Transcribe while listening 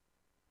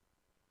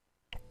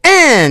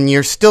And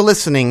you're still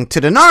listening to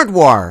the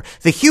Nardwuar,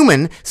 the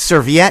Human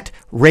Serviette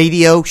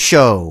Radio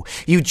Show.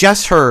 You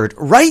just heard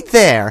right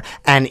there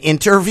an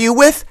interview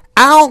with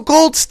Al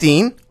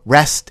Goldstein.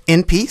 Rest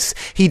in peace.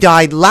 He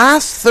died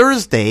last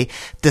Thursday,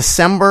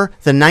 December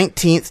the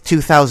 19th,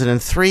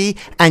 2003.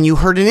 And you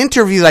heard an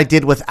interview that I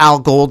did with Al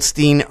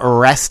Goldstein,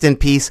 rest in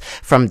peace,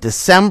 from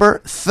December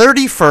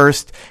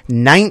 31st,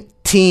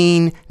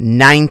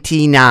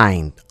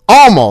 1999.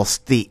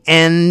 Almost the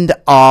end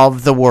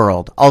of the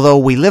world. Although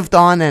we lived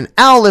on and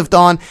Al lived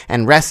on,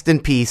 and rest in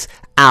peace,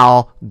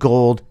 Al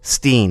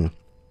Goldstein.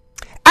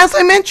 As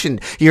I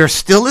mentioned, you're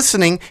still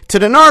listening to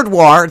the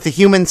Nardwuar, the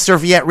Human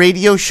Serviette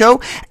Radio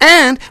Show,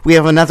 and we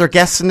have another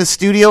guest in the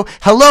studio.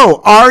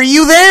 Hello, are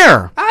you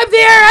there? I'm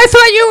there. I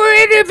thought you were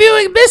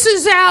interviewing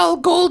Mrs. Al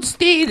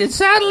Goldstein. It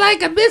sounded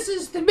like a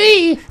Mrs. to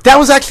me. That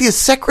was actually a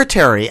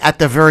secretary at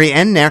the very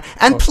end there.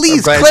 And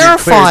please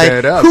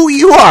clarify who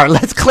you are.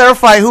 Let's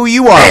clarify who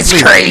you are. It's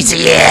please.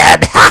 Crazy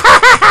Ed.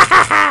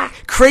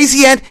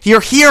 Crazy Ed, you're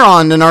here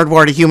on the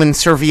Nardwuar, the Human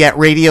Serviette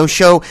Radio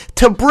Show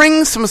to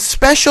bring some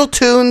special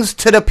tunes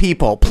to the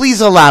people.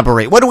 Please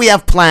elaborate. What do we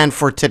have planned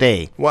for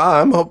today? Well,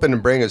 I'm hoping to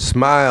bring a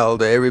smile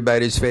to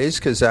everybody's face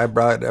because I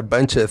brought a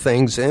bunch of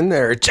things in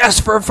there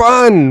just for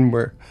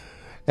fun.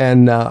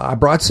 And I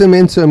brought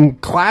some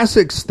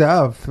classic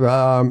stuff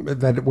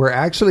that were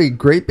actually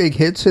great big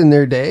hits in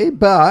their day,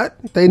 but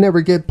they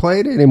never get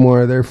played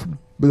anymore.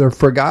 They're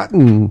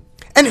forgotten.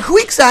 And who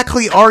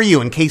exactly are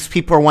you, in case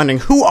people are wondering?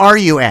 Who are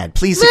you, Ed?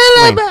 Please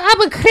explain. Well,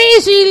 I'm a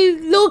crazy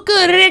local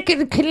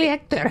record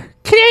collector.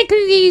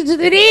 Collecting these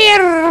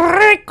rare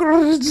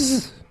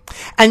records.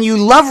 And you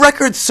love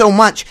records so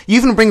much, you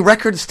even bring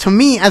records to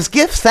me as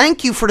gifts.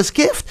 Thank you for this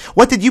gift.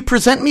 What did you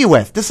present me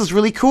with? This is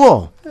really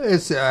cool.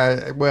 It's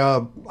I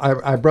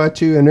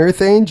brought you an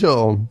Earth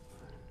Angel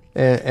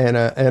and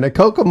a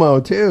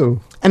Kokomo,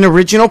 too. An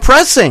original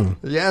pressing.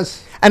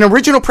 Yes. An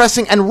original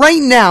pressing, and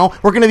right now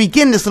we're going to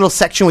begin this little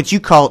section which you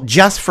call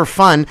Just for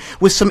Fun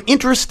with some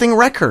interesting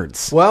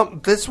records. Well,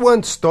 this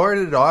one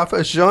started off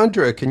a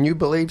genre. Can you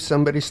believe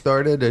somebody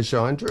started a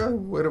genre?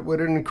 What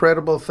an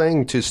incredible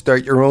thing to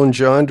start your own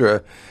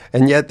genre.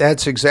 And yet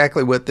that's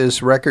exactly what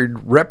this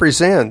record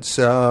represents.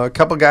 A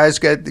couple guys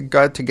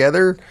got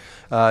together,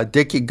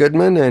 Dickie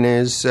Goodman and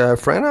his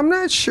friend. I'm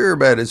not sure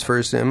about his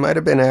first name. Might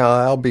have been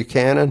Al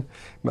Buchanan.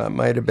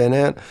 Might have been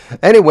it.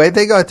 Anyway,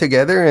 they got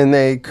together and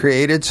they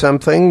created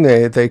something.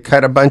 They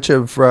cut a bunch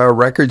of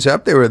records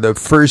up. They were the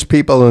first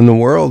people in the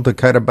world to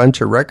cut a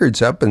bunch of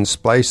records up and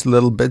splice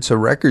little bits of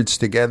records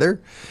together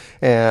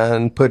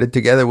and put it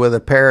together with a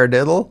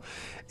paradiddle.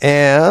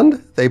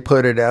 And they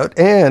put it out,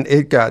 and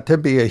it got to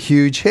be a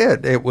huge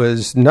hit. It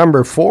was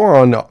number 4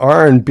 on the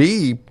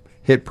R&B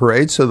hit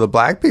parade, so the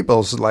black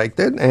people liked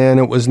it, and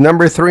it was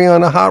number 3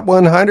 on the Hot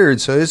 100,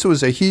 so this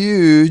was a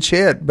huge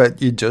hit,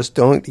 but you just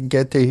don't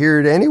get to hear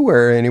it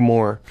anywhere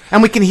anymore.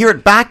 And we can hear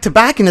it back to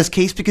back in this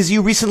case because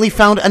you recently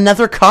found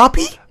another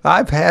copy?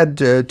 I've had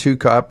 2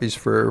 copies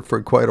for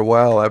quite a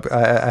while. I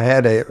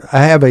have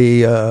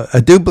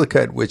a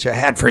duplicate which I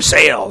had for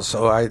sale,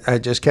 so I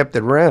just kept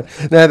it around.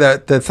 Now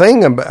the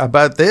thing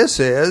about this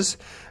is,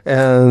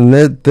 and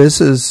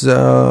this is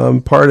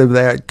part of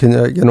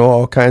that,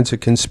 all kinds of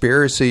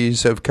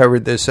conspiracies have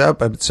covered this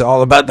up. It's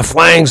all about the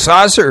flying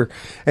saucer.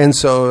 And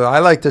so I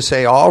like to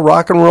say all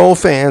rock and roll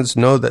fans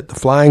know that the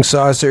flying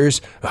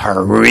saucers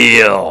are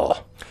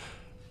real.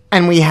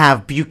 And we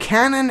have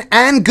Buchanan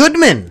and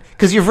Goodman,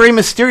 because you're very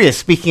mysterious.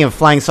 Speaking of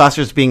flying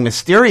saucers being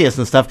mysterious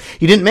and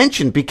stuff, you didn't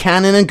mention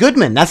Buchanan and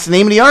Goodman. That's the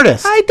name of the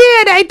artist. I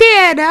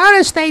did.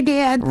 Honest, I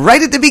did.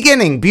 Right at the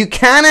beginning,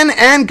 Buchanan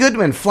and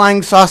Goodman,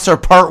 Flying Saucer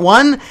Part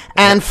 1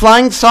 and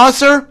Flying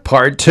Saucer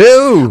Part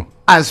 2.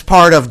 As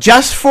part of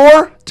Just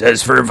for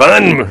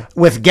Fun.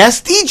 With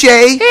guest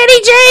DJ. Eddie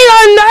J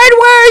on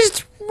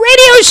Nardwuar's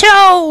radio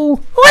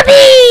show.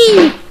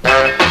 Whoopee!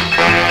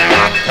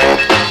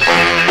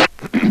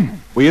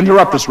 We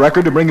interrupt this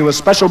record to bring you a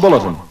special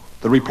bulletin.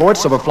 The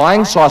reports of a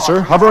flying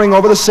saucer hovering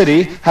over the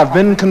city have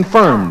been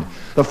confirmed.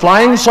 The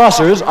flying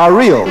saucers are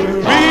real.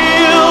 Real when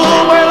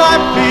I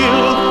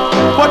feel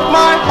what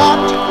my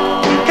heart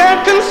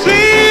can't conceal.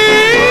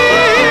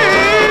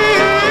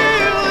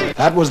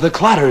 That was the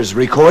Clatters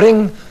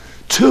recording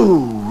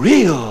Too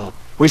Real.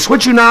 We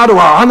switch you now to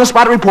our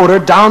on-the-spot reporter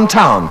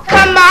downtown.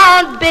 Come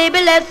on,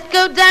 baby, let's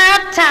go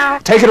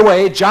downtown. Take it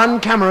away, John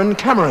Cameron.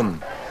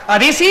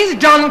 This is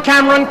John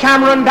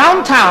Cameron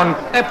downtown.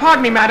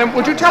 Pardon me, madam.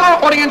 Would you tell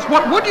our audience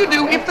what would you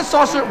do if the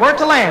saucer were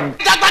to land?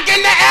 Duck back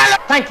in the air.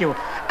 Thank you.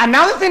 And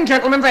now the thin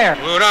gentleman there.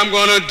 What I'm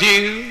gonna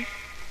do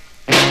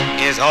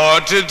is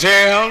hard to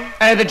tell.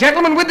 The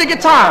gentleman with the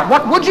guitar.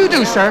 What would you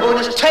do, sir?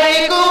 Oh, just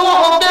take a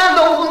walk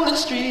down the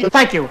street.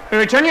 Thank you. We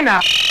return you now.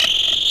 This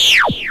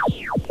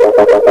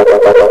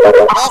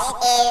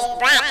is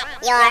Brett,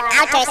 your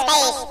outer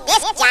space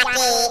disc jockey,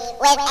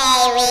 with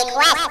a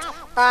request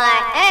for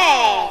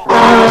Earth.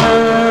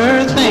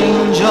 Earth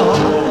Angel,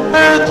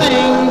 Earth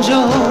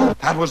Angel.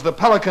 That was the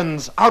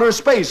Pelicans' Outer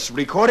Space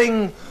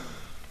recording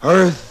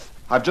Earth.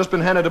 I've just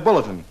been handed a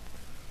bulletin.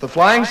 The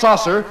flying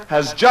saucer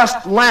has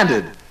just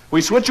landed.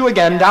 We switch you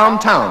again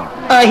downtown.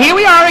 Here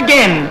we are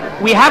again.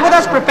 We have with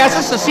us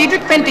Professor Sir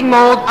Cedric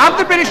Fentingmold of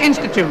the British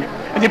Institute.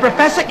 The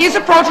professor is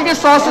approaching a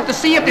saucer to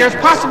see if there's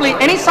possibly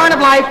any sign of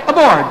life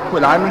aboard.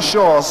 Well, I'm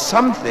sure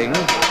something.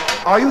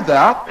 Are you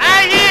there?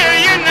 I hear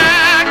you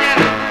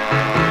knocking,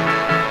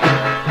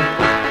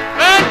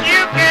 but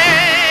you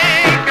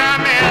can't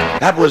come in.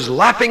 That was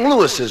Laughing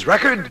Lewis's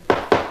record.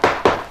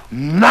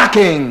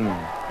 Knocking.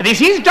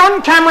 This is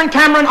John Cameron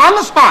on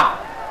the spot.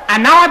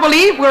 And now I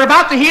believe we're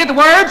about to hear the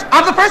words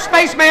of the first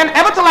spaceman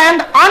ever to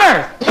land on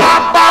Earth.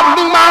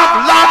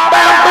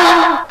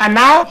 And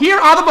now, here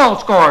are the bowl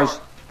scores.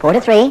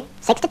 4-3,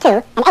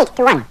 6-2, and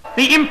 8-1.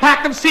 The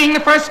impact of seeing the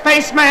first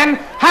spaceman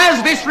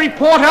has this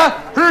reporter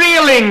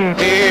reeling.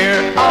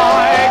 Here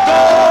I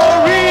go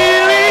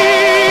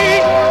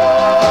reeling.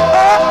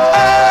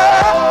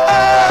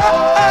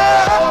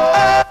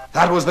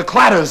 That was the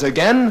Clatters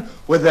again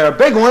with their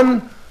big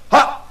one.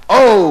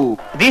 Oh!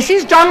 This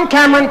is John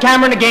Cameron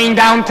again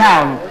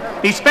downtown.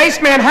 The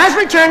spaceman has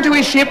returned to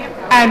his ship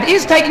and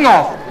is taking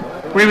off.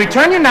 We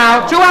return you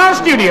now to our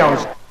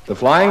studios. The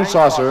flying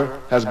saucer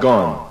has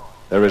gone.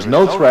 There is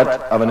no threat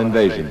of an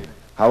invasion.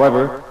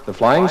 However, the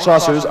flying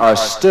saucers are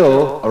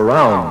still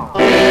around.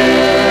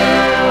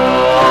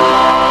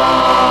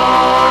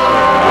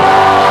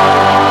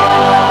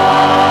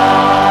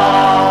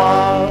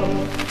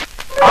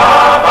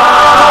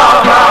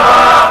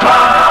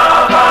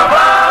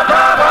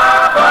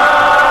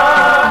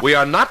 We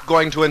are not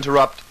going to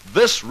interrupt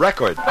this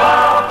record.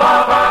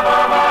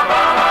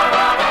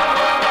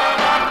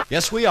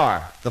 Yes, we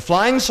are. The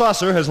flying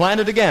saucer has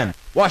landed again.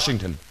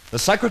 Washington. The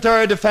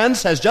Secretary of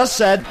Defense has just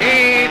said,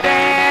 Ain't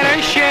that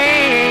a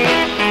shame?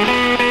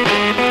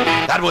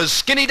 that was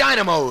Skinny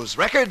Dynamo's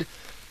record.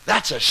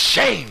 That's a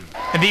shame.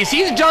 This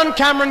is John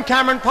Cameron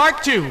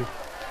Part 2.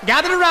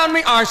 Gathered around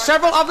me are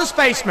several of the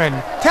spacemen.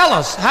 Tell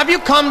us, have you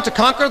come to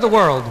conquer the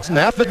world?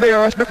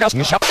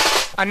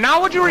 And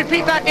now would you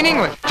repeat that in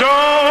English?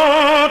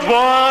 Don't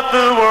want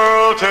the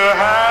world to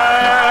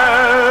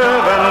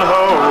have and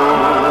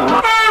hold.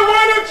 Hey,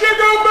 why don't you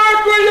go back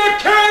where you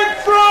came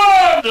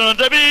from?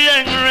 Don't be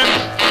angry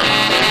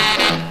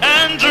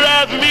and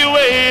drive me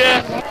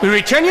away. We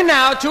return you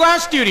now to our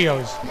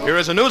studios. Here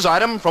is a news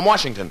item from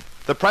Washington.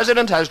 The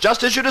President has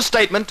just issued a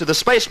statement to the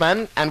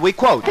spacemen, and we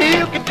quote,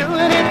 You can do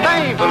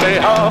anything but lay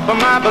off of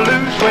my blue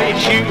suede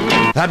shoes.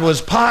 that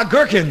was Pa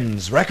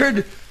Gherkin's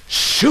record,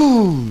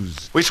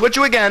 Shoes. We switch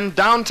you again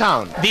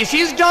downtown. This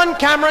is John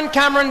Cameron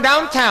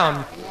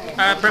downtown.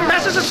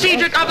 Professor Sir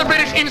Cedric of the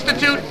British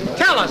Institute,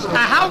 tell us,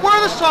 how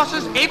were the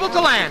saucers able to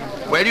land?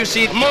 Where do you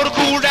see Motor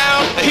cooled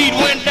down, the heat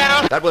went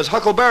down. That was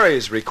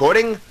Huckleberry's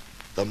recording,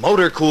 The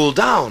Motor Cooled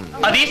Down.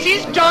 This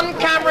is John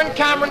Cameron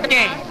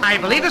again. I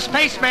believe the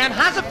spaceman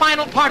has a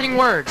final parting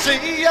word. See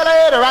you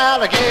later,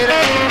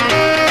 alligator.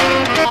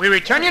 We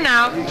return you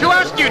now to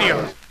our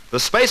studios. The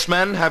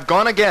spacemen have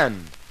gone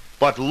again.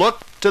 But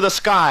look to the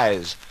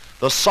skies.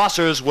 The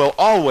saucers will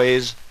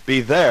always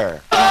be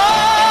there.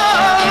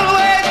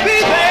 Always be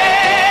there.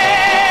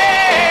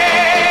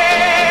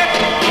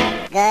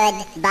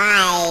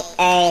 Goodbye,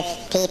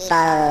 Earth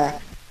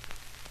people.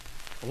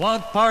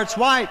 One part's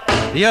white,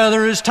 the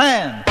other is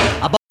tan.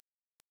 I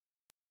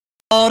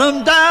bought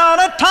 'em down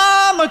at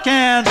Tom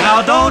McCann's.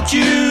 Now don't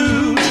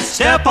you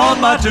step on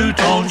my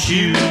two-tone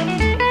shoe.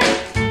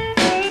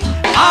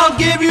 I'll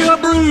give you a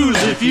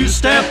bruise if you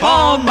step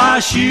on my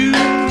shoes.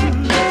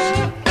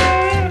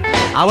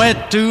 I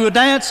went to a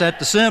dance at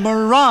the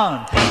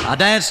Cimarron. I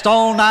danced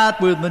all night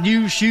with my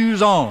new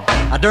shoes on.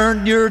 I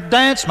darn near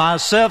danced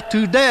myself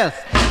to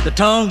death. The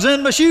tongues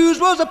in my shoes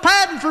was a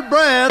pattern for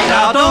breath.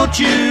 Now don't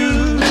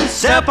you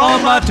step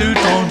on my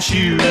two-tone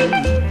shoe.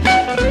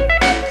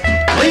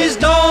 Please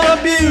don't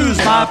abuse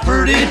my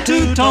pretty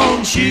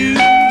two-tone shoe.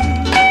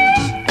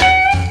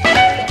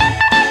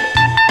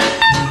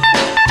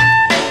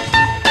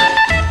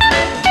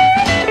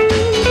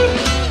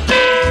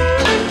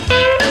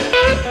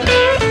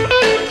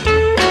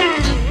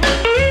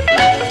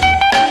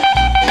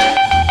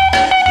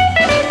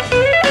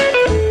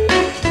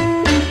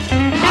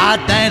 I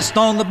danced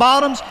on the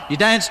bottoms, you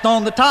danced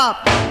on the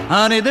top.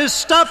 Honey, this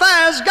stuff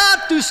has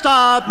got to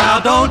stop. Now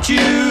don't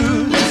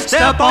you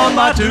step on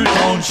my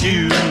two-tone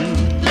shoe.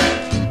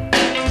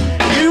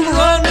 You've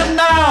run them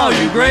now,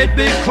 you great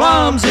big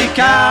clumsy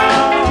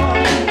cow.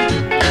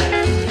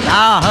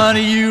 Now,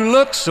 honey, you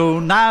look so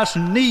nice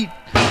and neat.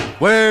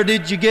 Where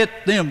did you get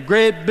them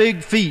great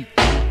big feet?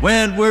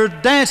 When we're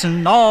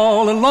dancing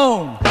all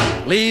alone,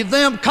 leave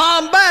them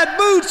combat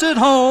boots at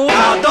home.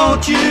 Now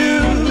don't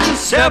you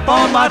step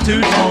on my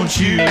two-tone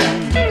shoe.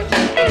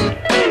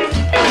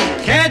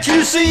 Can't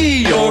you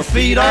see your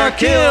feet are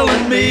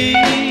killing me?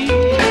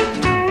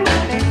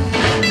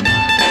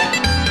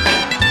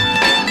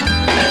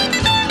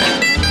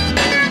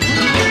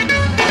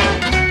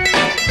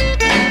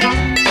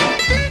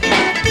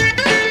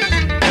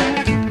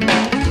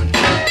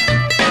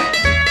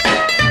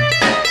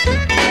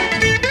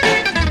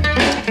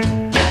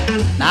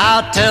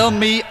 Now tell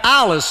me,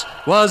 Alice,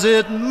 was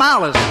it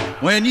malice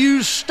when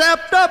you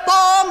stepped up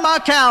on my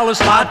callus?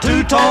 My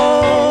two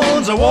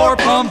tones are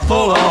warped plumb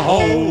full of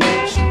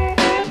holes.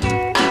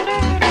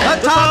 The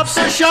tops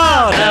are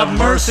shot, have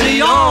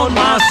mercy on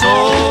my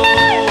soul.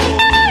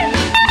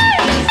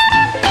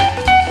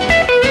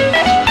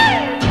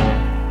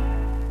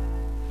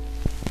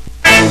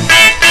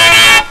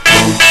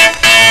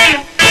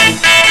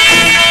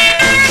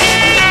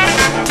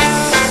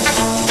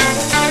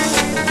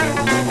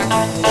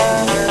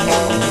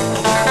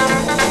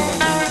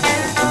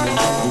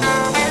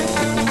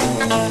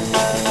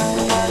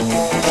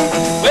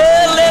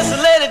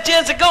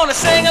 Are gonna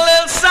sing a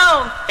little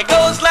song. It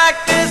goes like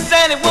this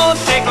and it won't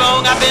take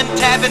long. I've been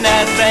tapping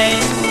that thing,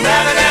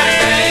 tapping that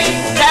thing,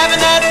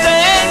 tapping that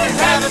thing,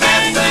 tapping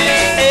that thing.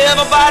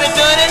 Everybody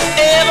doing it,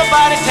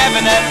 everybody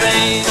tapping that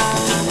thing.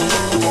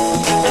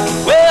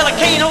 Well, I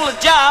can't hold a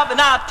job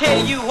and I'll tell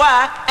you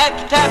why.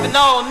 After tapping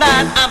all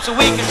night, I'm so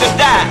weak as to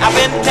die. I've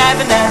been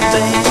tapping that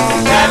thing,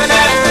 tapping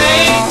that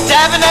thing,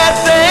 tapping that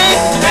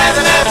thing,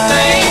 tapping that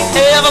thing.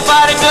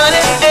 Everybody doing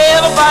it,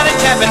 everybody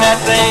tapping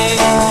that thing.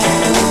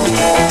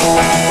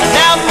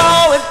 Now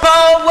Ma and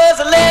Pa was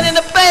laying in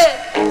the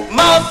bed.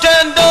 Ma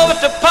turned over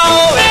to Pa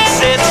and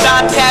said,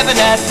 start tapping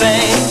that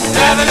thing,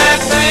 tapping that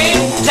thing,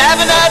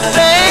 tapping that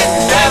thing,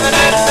 tapping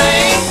that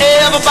thing.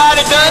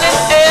 Everybody doing it,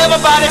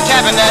 everybody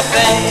tapping that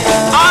thing.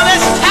 Oh,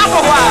 let's tap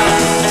a while.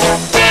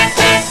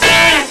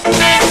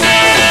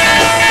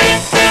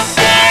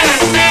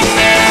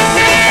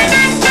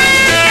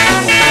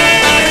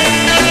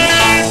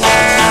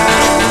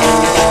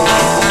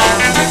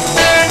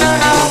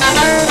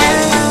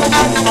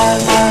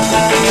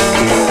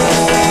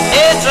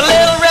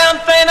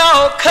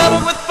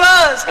 Covered with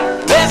fuzz,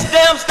 best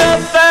damn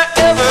stuff there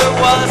ever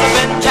was. I've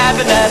been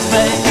tapping that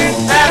thing,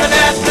 tapping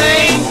that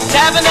thing,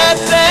 tapping that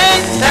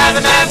thing,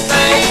 tapping that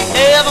thing.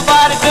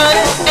 Everybody doing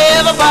it,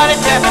 everybody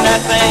tapping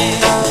that thing.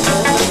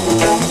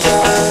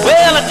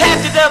 Well, I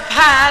tapped it up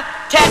high,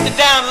 tapped it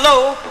down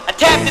low. I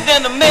tapped it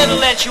in the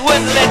middle and she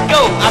wouldn't let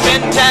go. I've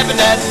been tapping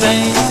that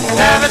thing,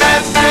 tapping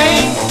that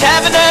thing,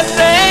 tapping that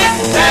thing,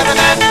 tapping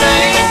that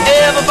thing.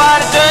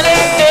 Everybody doing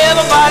it,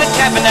 everybody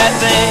tapping that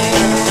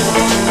thing.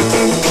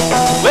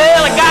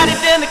 Well, I got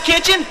it in the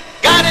kitchen,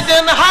 got it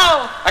in the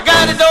hall. I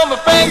got it on my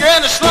finger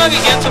and I slung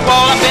against the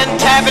wall. I've been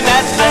tapping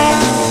that thing,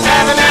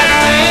 tapping that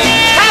thing,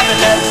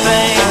 tapping that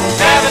thing,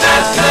 tapping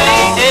that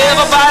thing.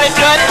 Everybody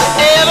doing it,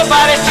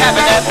 everybody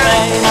tapping that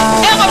thing.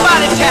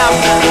 Everybody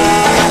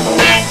tapping.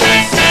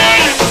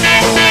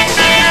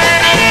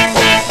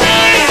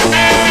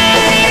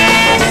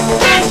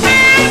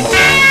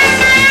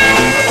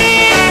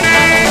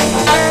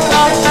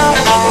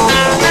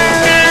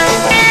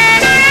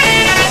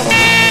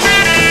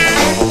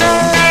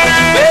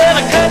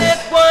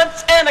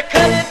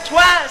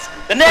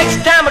 The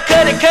next time I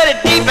cut it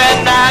deep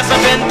and nice.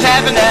 I've been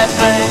tapping that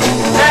thing,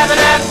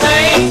 tapping that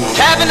thing,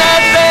 tapping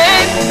that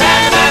thing,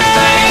 tapping that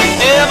thing.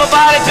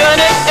 Everybody doing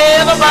it,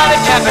 everybody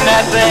tapping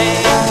that thing.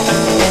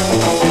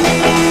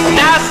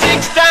 Now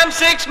 6 times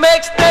 6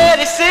 makes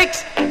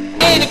 36.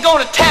 Ain't it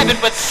gonna tap it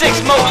but 6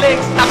 more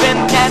licks. I've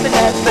been tapping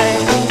that thing,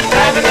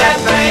 tapping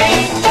that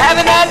thing,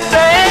 tapping that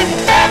thing,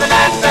 tapping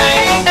that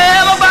thing.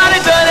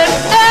 Everybody doing it,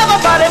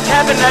 everybody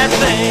tapping that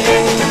thing.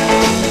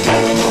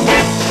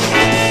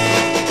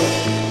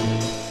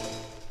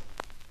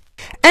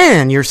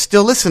 And you're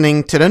still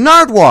listening to the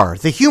Nardwuar,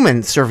 the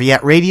human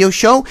serviette radio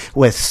show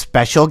with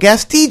special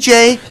guest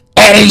DJ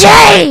Eddie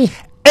J.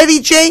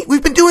 Eddie J,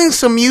 we've been doing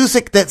some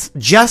music that's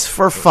just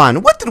for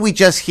fun. What did we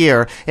just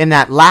hear in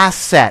that last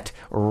set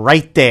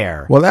right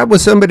there? Well, that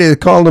was somebody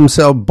that called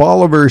himself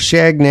Bolivar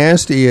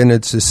Shagnasty, and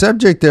it's the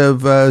subject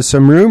of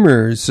some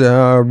rumors.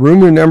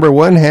 Rumor number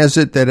 1 has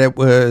it that it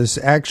was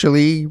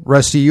actually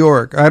Rusty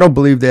York. I don't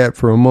believe that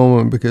for a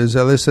moment because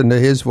I listened to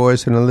his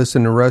voice and I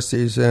listened to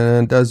Rusty's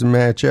and it doesn't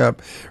match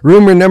up.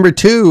 Rumor number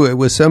 2, it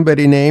was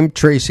somebody named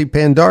Tracy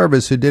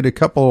Pendarvis who did a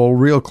couple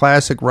real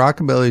classic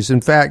rockabillys.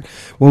 In fact,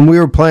 when we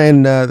were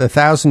playing the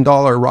 $1,000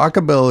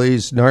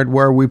 rockabillys,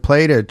 Nardwuar, we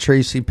played a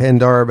Tracy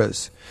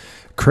Pendarvis.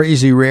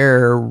 Crazy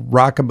rare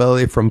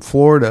rockabilly from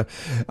Florida.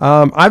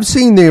 I've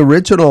seen the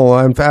original.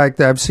 In fact,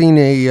 I've seen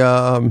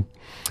a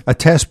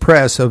test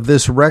press of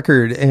this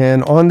record,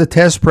 and on the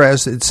test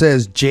press it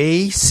says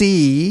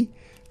J.C.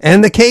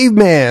 and the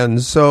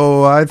Caveman.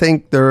 So I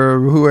think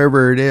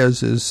whoever it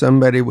is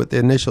somebody with the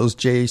initials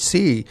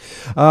J.C.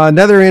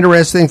 Another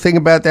interesting thing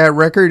about that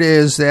record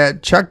is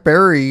that Chuck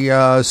Berry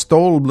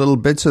stole little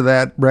bits of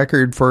that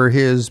record for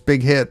his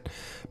big hit,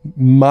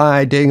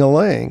 My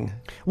Ding-a-Ling.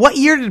 What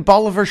year did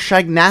Bolivar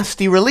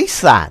Shagnasty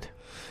release that?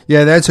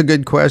 Yeah, that's a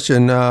good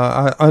question.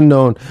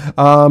 Unknown.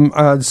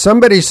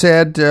 Somebody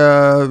said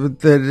that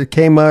it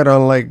came out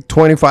on like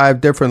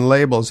 25 different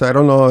labels. I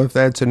don't know if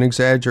that's an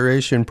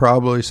exaggeration.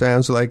 Probably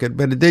sounds like it,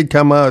 but it did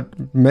come out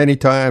many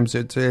times.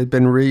 It had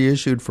been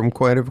reissued from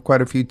quite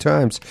a few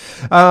times.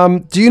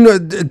 Do you know?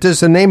 Does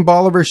the name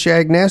Bolivar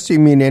Shagnasty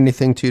mean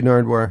anything to you,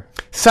 Nardwuar?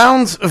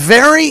 Sounds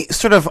very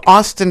sort of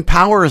Austin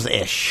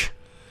Powers-ish.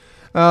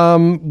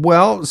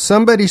 Well,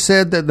 somebody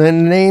said that the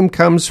name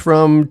comes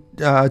from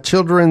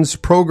children's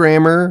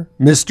programmer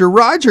Mr.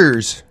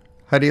 Rogers.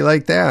 How do you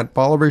like that?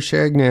 Bolivar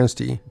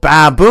Shagnasty.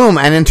 Ba-boom,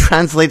 and it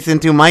translates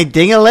into my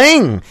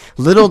ding-a-ling.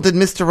 Little did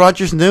Mr.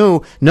 Rogers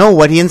know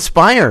what he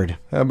inspired.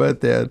 How about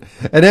that?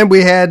 And then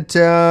we had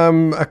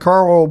a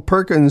Carl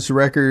Perkins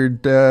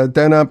record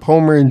done up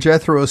Homer and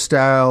Jethro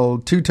style,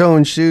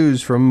 two-tone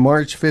shoes from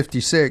March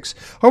 56.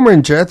 Homer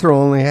and Jethro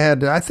only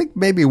had, I think,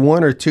 maybe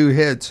one or two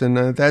hits, and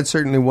that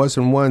certainly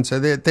wasn't one. So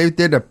they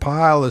did a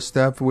pile of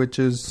stuff, which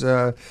is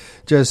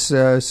just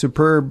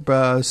superb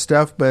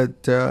stuff,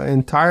 but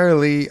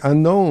entirely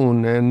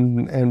unknown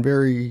and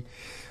very...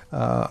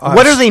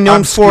 what are they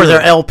known for?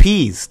 Their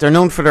LPs. They're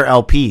known for their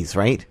LPs,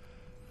 right?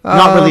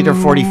 Not really their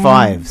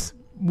 45s.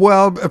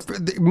 Well,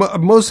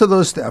 most of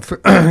those stuff,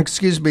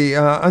 excuse me,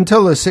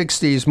 until the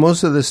 60s,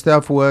 most of the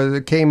stuff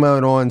came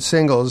out on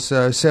singles,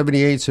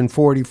 78s and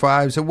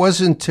 45s. It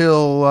wasn't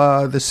until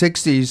the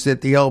 60s that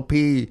the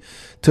LP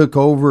took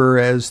over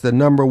as the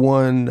number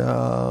one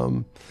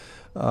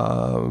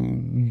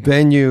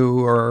venue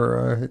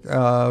or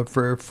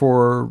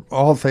for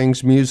all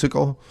things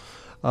musical.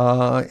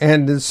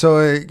 And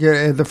so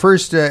the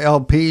first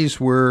LPs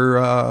were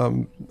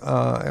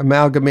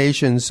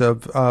amalgamations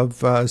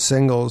of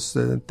singles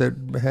that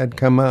had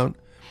come out.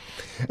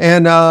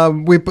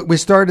 And we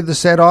started the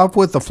set off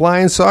with The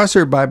Flying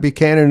Saucer by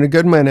Buchanan and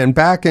Goodman. And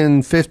back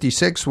in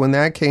 '56, when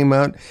that came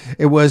out,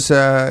 it was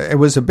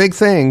a big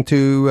thing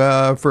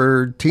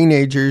for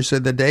teenagers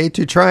of the day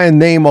to try and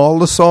name all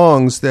the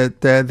songs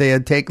that they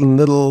had taken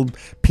little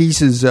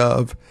pieces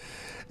of.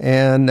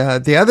 And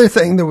the other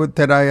thing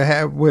that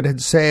I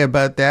would say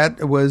about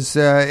that was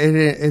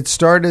it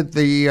started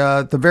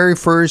the very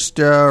first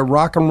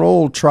rock and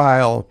roll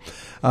trial.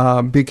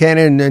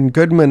 Buchanan and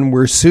Goodman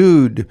were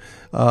sued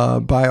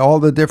by all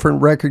the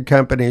different record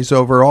companies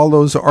over all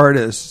those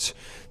artists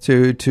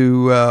to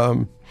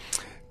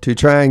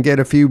try and get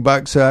a few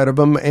bucks out of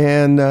them.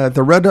 And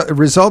the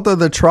result of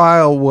the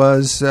trial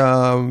was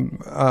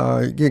kind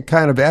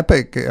of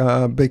epic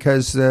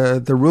because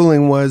the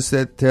ruling was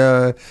that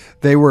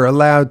they were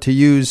allowed to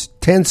use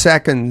 10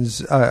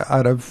 seconds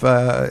out of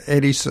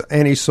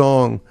any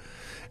song.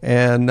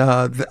 And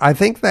I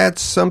think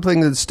that's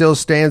something that still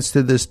stands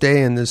to this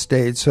day in the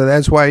States. So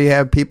that's why you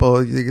have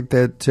people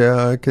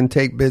that can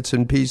take bits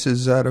and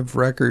pieces out of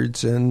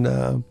records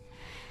and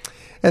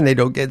they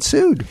don't get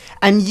sued.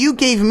 And you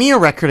gave me a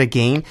record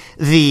again,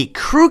 the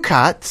Crew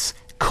Cuts,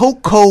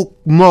 Coco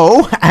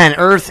Mo, and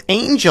Earth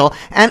Angel.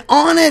 And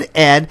on it,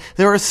 Ed,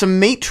 there are some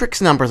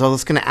matrix numbers I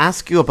was going to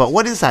ask you about.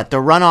 What is that, the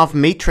runoff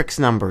matrix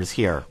numbers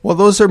here? Well,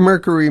 those are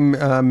Mercury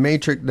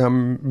matrix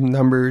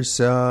numbers.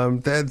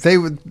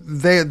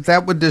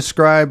 That would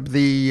describe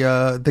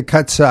the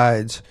cut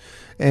sides.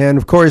 And,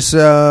 of course,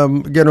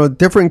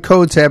 different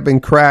codes have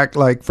been cracked.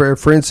 Like,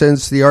 for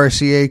instance, the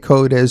RCA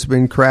code has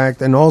been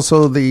cracked, and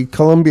also the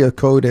Columbia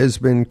code has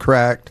been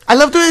cracked. I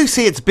love the way you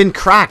say it's been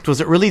cracked.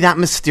 Was it really that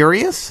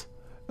mysterious?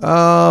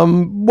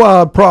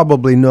 Well,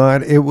 probably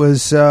not. It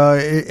was,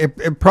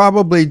 it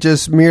probably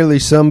just merely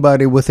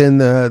somebody within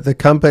the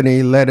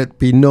company let it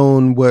be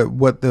known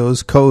what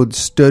those codes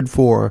stood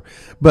for.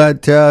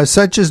 But,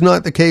 such is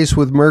not the case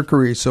with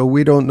Mercury, so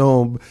we don't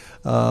know,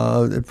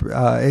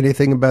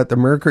 anything about the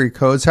Mercury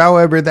codes.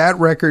 However, that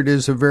record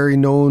is a very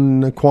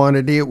known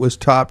quantity. It was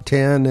top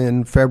 10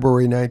 in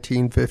February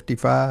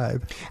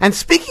 1955. And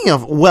speaking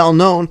of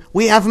well-known,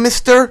 we have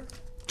Mr.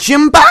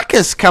 Jim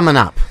Backus coming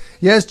up.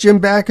 Yes, Jim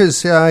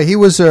Backus, he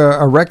was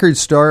a record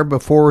star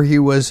before he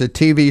was a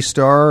TV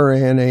star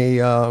and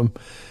a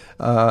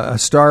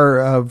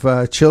star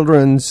of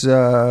children's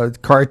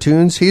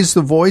cartoons. He's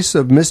the voice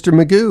of Mr.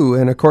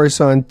 Magoo, and of course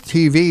on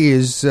TV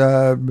his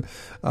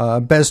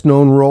best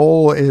known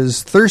role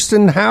is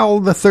Thurston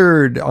Howell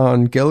III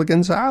on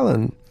Gilligan's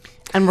Island.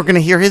 And we're going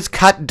to hear his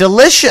cut,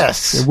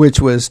 Delicious. Which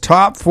was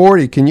top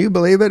 40. Can you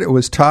believe it? It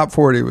was top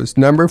 40. It was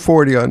number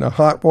 40 on the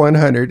Hot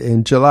 100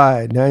 in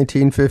July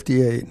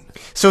 1958.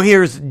 So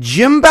here's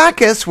Jim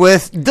Backus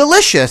with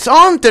Delicious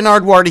on the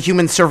Nardwuar the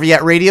Human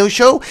Serviette radio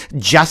show,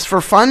 just for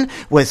fun,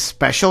 with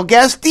special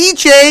guest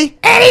DJ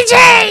Eddie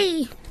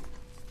J.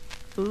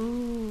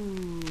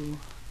 Ooh,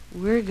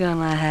 we're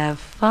gonna have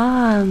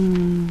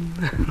fun.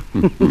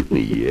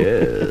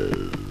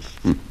 Yes.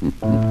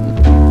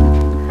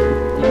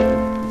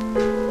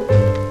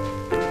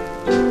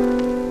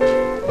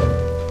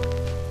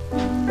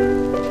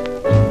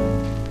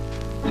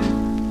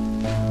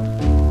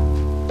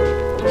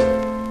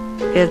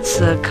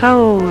 It's a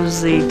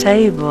cozy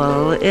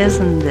table,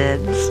 isn't it?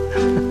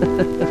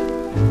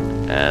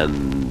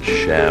 And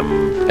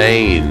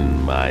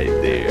champagne, my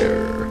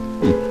dear.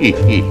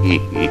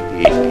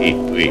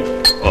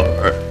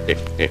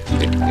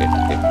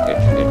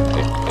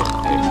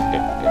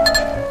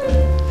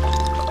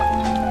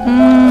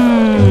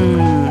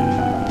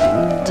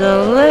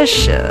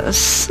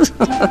 Delicious.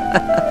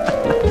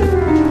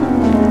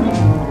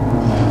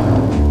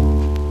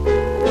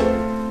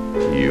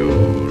 You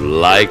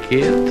like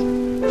it?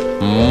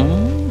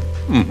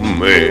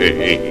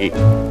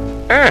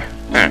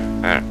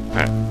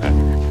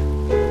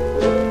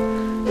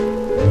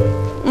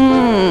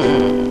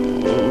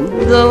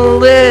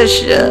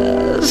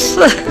 delicious.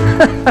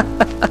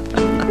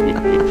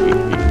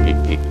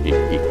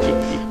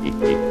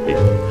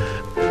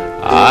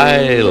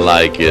 I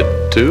like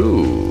it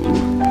too.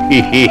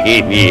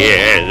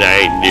 Yes,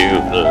 I do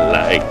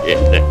like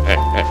it.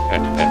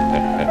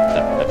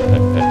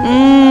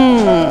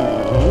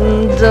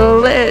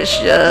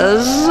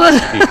 Delicious.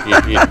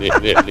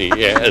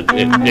 Yes,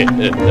 it is.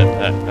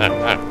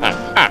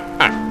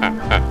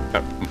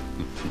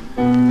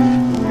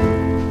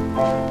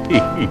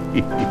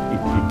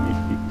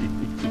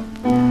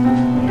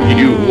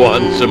 You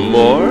want some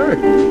more?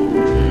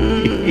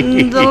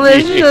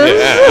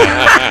 Delicious.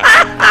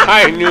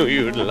 I knew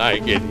you'd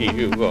like it.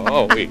 You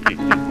always.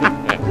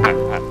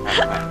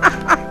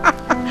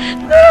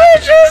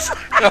 Delicious.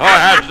 Oh,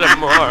 have some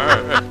more.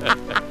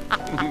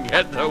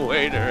 Get the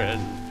waiter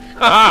and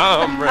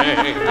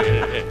bring it.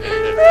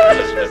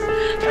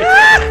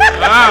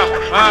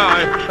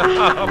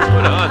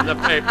 Put on the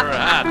paper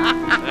hat.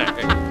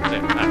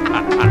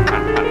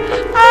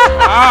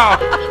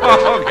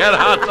 Get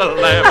out the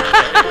lamp.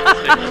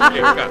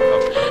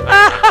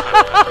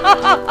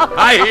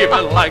 I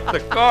even like the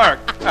cork.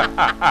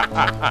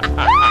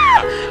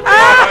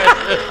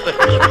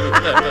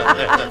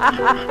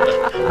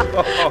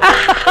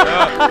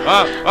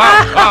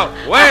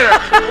 Waiter!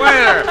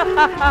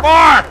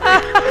 More!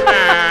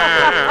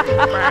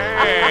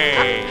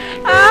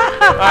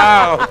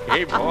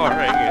 Keep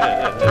pouring it.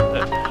 This is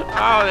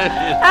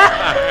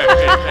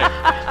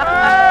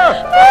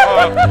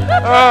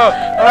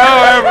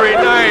every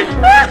night.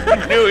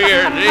 New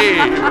Year's Eve.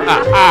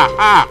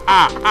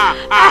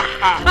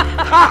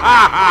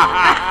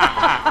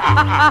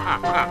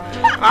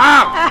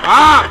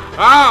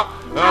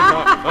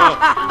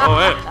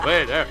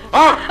 Wait there.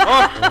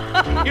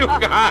 You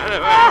got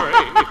it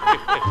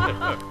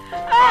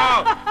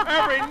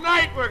every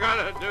night we're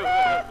gonna do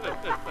this.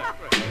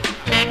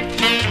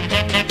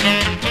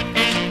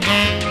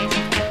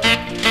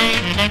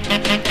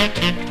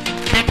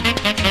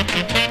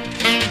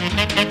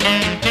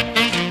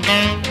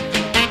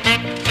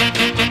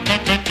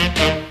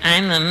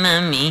 I'm a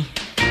mummy.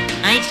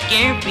 I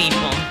scare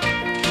people.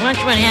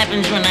 Watch what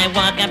happens when I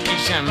walk up to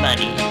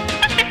somebody.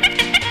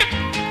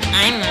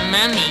 I'm a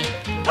mummy.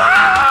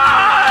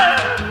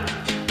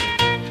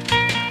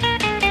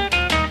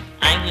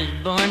 I was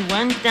born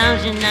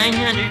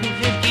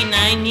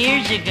 1,959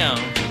 years ago.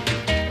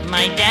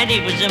 My daddy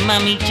was a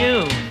mummy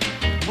too.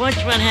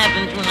 Watch what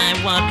happens when I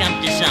walk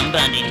up to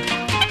somebody.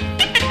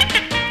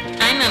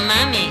 I'm a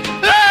mummy.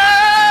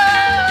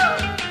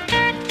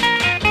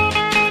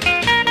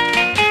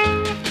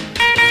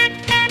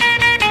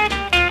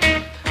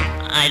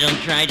 I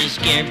don't try to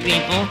scare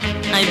people.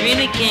 I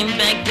really came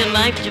back to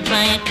life to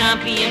buy a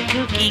copy of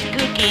Cookie,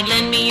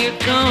 lend me your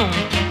comb.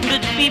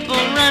 But people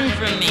run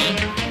from me.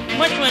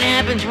 Watch what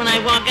happens when I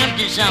walk up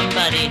to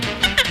somebody.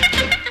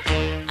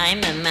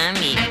 I'm a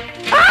mummy.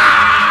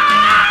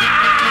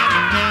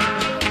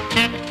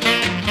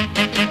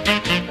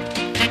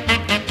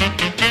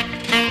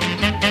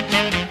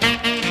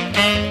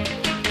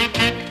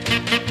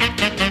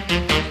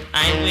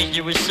 I wish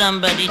there was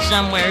somebody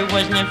somewhere who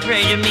wasn't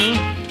afraid of me.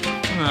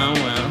 Oh,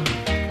 well.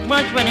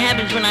 Watch what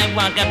happens when I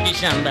walk up to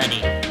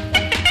somebody.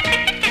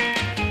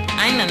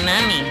 I'm a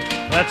mummy.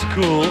 That's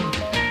cool.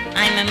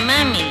 I'm a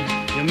mummy.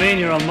 You mean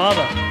you're a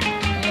mother?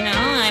 No,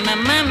 I'm a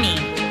mummy.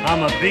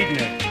 I'm a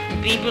beatnik.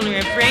 People are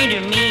afraid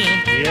of me.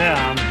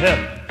 Yeah, I'm hip.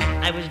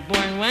 I was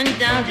born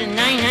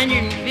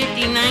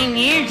 1,959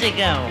 years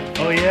ago.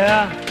 Oh,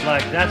 yeah?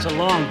 Like, that's a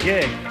long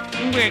gig.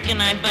 Where can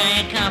I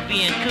buy a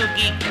copy of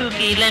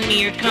Cookie, lend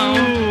me your comb?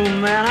 Ooh,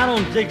 man, I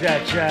don't dig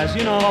that jazz.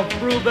 You know,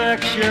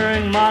 Brubeck,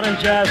 Shearing, Modern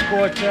Jazz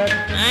Quartet.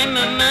 I'm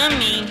a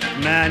mummy.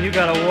 Man, you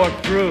gotta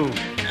walk through.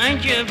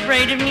 Aren't you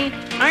afraid of me?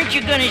 Aren't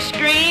you gonna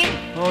scream?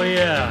 Oh,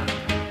 yeah.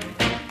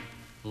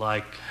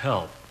 Like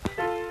help.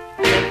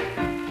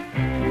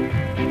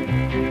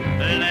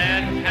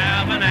 Let's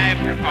have an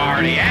after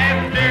party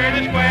after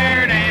the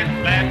square dance.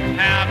 Let's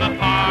have a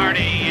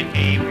party and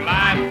keep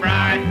life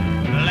bright.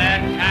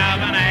 Let's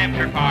have an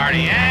after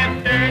party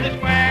after the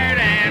square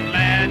dance.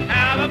 Let's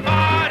have a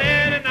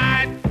party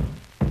tonight.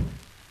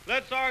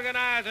 Let's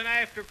organize an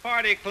after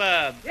party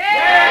club.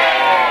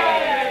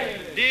 Yay!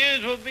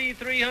 Dues will be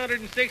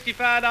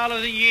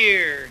 $365 a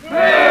year.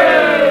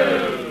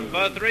 Yay!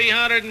 For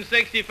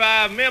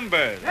 365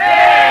 members.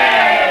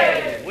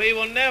 Yay! We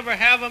will never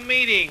have a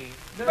meeting.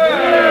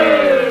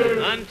 Yay!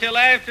 Until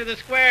after the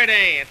square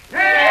dance.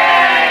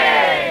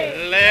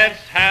 Yay! Let's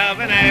have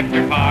an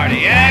after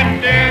party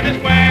after the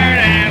square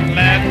dance.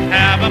 Let's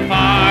have a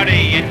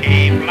party and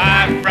keep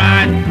life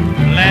bright.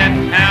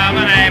 Let's have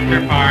an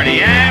after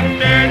party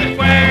after the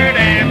square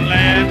dance.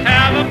 Let's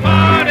have a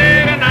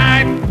party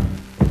tonight.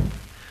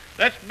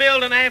 Let's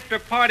build an after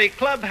party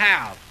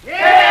clubhouse.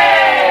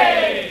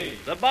 Yay!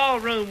 The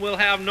ballroom will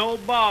have no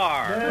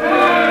bar.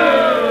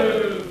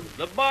 Boo!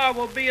 The bar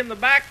will be in the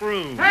back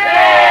room.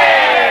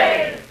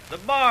 Hey! The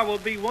bar will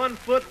be 1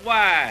 foot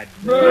wide.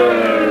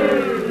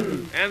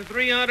 Boo! And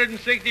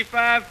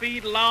 365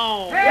 feet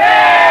long.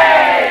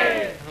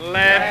 Hey!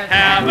 Let's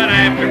have an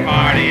after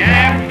party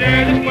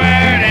after the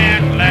square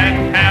dance.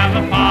 Let's have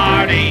a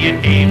party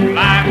and keep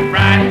life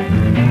bright.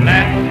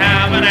 Let's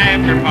have an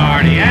after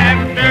party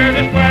after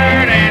the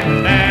square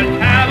dance.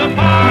 Let's have a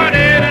party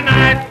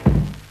tonight.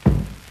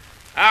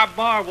 Our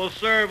bar will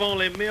serve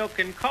only milk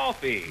and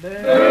coffee.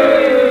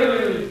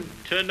 Boo.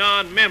 To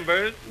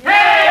non-members.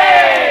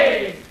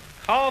 Hey!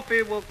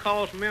 Coffee will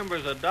cost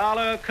members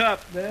 $1 a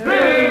cup.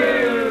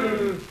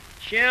 Boo.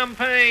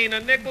 Champagne, a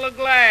nickel a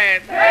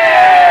glass.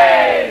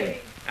 Hey!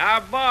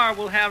 Our bar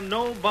will have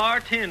no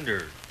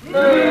bartenders.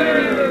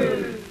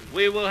 Boo!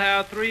 We will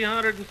have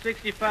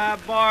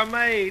 365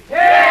 barmaids.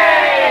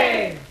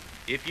 Hey!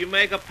 If you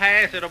make a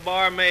pass at a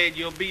barmaid,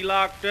 you'll be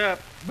locked up.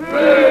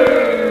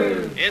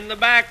 Boo! In the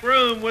back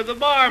room with the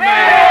barmaid.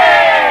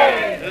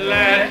 Hey!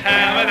 Let's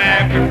have an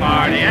after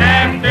party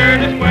after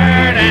the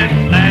square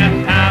dance.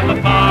 Let's have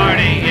a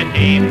party and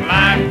keep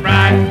life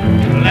bright.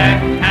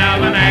 Let's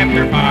have an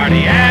after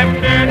party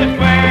after the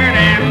square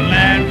dance.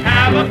 Let's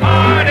have a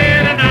party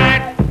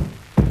tonight.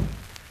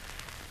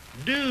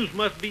 Dues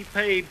must be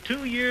paid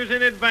 2 years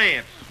in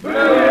advance.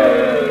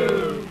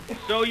 Boo!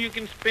 So you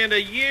can spend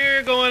a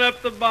year going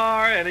up the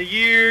bar and a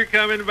year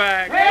coming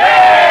back.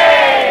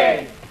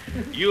 Hey!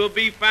 You will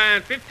be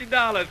fined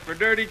 $50 for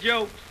dirty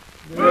jokes.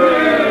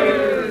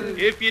 Boo!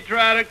 If you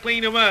try to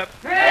clean them up.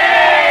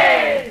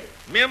 Hey!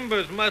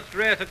 Members must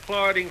dress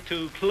according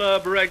to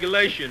club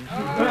regulations.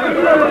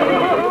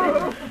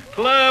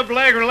 Club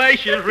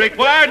regulations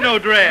require no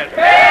dress.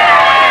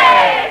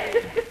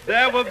 Hey!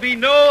 There will be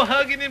no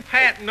hugging and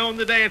patting on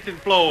the dancing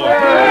floor.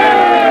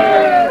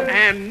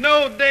 And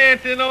no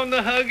dancing on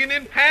the hugging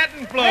and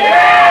patting floor.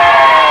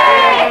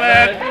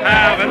 Let's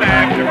have an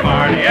after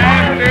party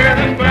after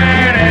the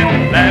square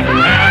dance. Let's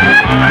have a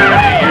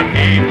party and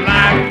keep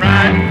life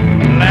bright.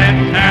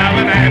 Let's have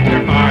an after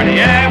party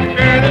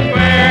after the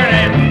square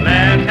dance.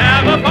 Let's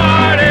have a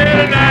party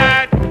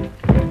tonight.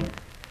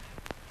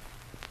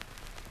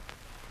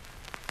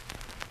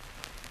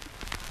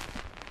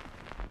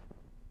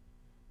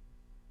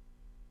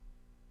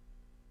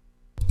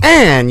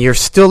 And you're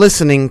still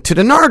listening to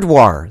the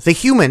Nardwuar, the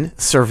Human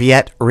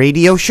Serviette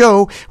Radio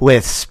Show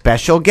with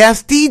special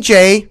guest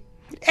DJ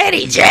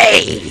Eddie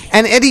J.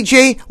 And Eddie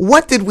J,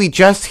 what did we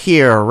just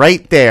hear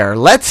right there?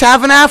 Let's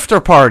have an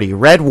after party,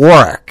 Red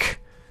Warwick.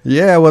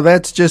 Yeah, well,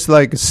 that's just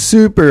like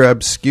super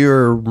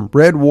obscure.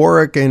 Red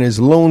Warwick and his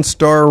Lone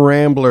Star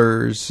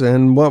Ramblers,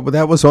 and what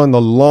that was on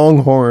the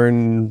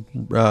Longhorn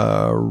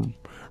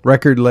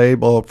record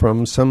label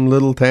from some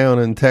little town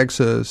in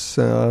Texas.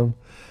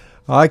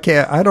 I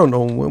don't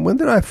know. When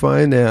did I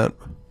find that?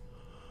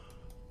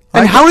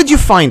 And how did you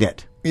find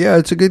it? Yeah,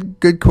 it's a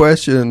good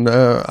question.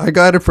 I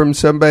got it from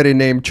somebody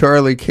named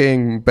Charlie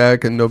King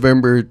back in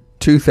November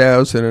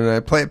 2000, and I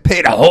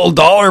paid a whole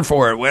 $1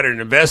 for it. What an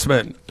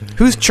investment.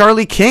 Who's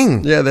Charlie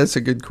King? Yeah, that's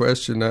a good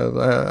question.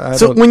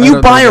 So when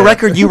you buy a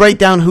record, you write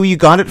down who you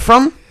got it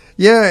from?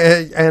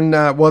 Yeah, and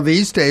well,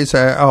 these days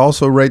I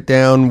also write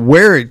down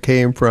where it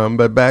came from.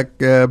 But back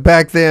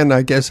then,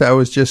 I guess I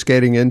was just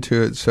getting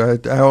into it, so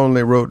I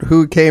only wrote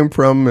who it came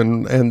from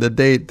and the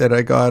date that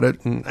I got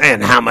it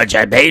and how much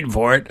I paid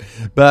for it.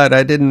 But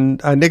I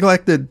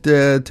neglected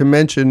to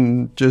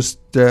mention just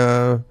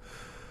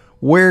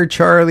where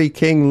Charlie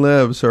King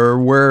lives or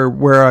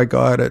where I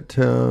got it.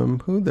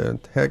 Who the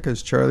heck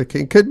is Charlie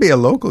King? Could be a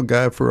local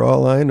guy for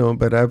all I know,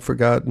 but I've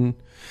forgotten.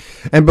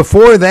 And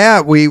before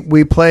that,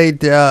 we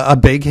played a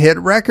big hit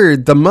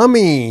record, The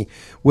Mummy,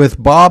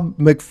 with Bob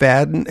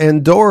McFadden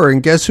and Dorr.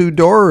 And guess who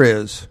Dorr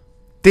is?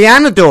 The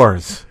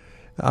Anadors.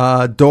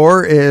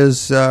 Dorr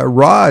is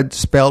Rod,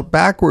 spelt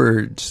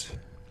backwards.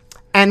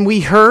 And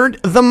we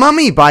heard The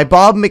Mummy by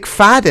Bob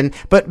McFadden.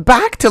 But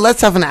back to Let's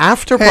Have an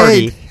After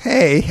Party.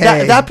 Hey.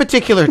 That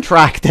particular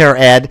track there,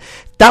 Ed,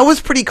 that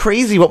was pretty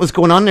crazy what was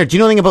going on there. Do you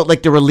know anything about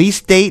like the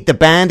release date, the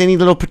band, any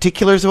little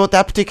particulars about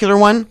that particular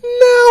one?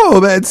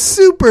 No, that's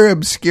super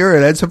obscure.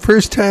 That's the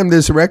first time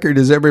this record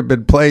has ever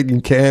been played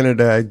in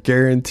Canada, I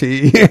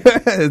guarantee.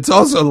 It's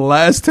also the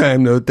last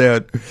time, no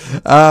doubt.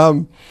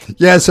 But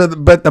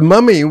The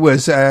Mummy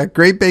was a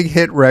great big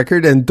hit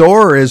record, and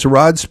Dorr is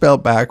Rod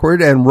spelled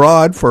backward, and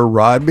Rod for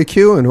Rod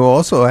McEwen, who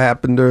also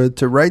happened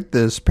to write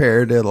this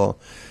paradiddle,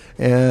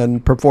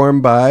 and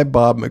performed by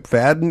Bob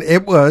McFadden.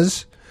 It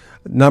was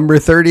number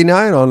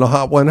 39 on the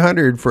Hot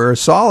 100 for a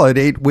solid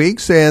 8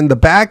 weeks, and the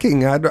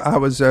backing, I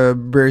was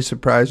very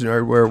surprised,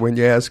 Nardwuar, when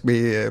you asked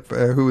me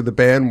who the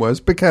band was,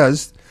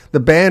 because the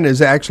band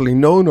is actually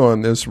known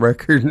on this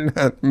record.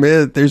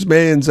 There's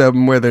millions of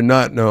them where they're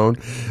not known,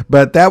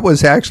 but that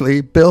was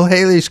actually Bill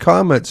Haley's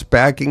Comets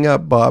backing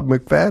up Bob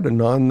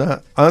McFadden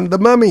on the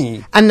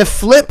Mummy. And the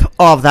flip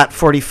of that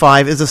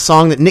 45 is a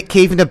song that Nick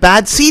Cave and the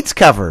Bad Seeds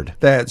covered.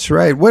 That's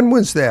right. When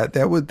was that?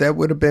 That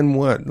would have been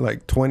what,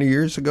 like 20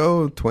 years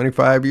ago,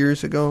 25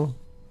 years ago?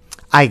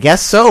 I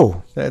guess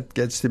so. That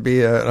gets to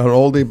be an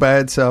oldie by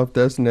itself,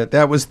 doesn't it?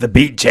 That was the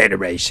Beat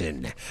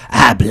Generation.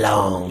 I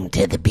belong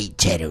to the Beat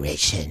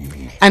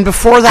Generation. And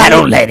before that, I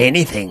don't let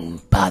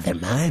anything bother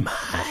my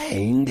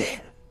mind.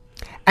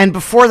 And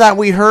before that,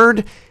 we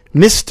heard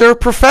Mr.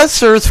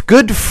 Professor's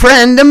good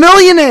friend, a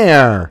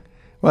millionaire.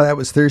 Well, that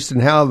was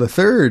Thurston Howell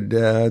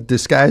III,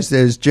 disguised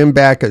as Jim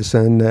Backus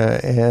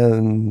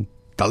and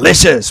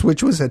Delicious,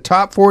 which was a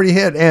top 40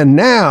 hit. And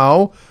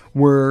now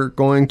we're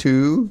going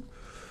to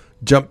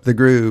jump the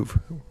groove.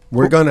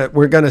 We're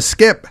gonna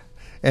skip,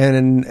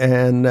 and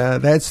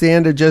that's the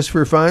end of Just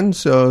for Fun.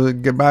 So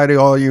goodbye to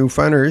all you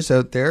funners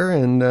out there.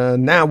 And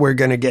now we're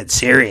gonna get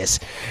serious.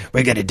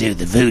 We're gonna do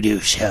the Voodoo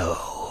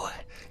Show.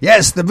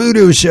 Yes, the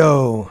Voodoo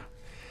Show.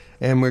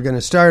 And we're going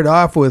to start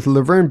off with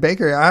Laverne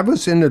Baker. I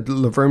was into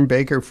Laverne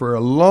Baker for a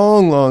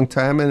long, long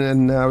time,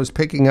 and I was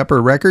picking up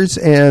her records.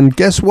 And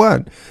guess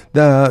what?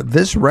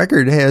 This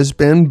record has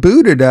been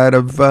booted out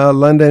of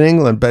London,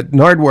 England. But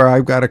Nardwuar,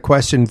 I've got a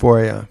question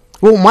for you.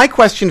 Well, my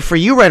question for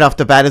you right off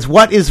the bat is,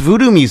 what is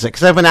voodoo music?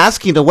 Because I've been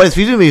asking you, what is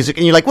voodoo music?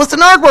 And you're like, what's the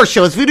Nardwuar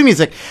Show? It's voodoo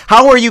music.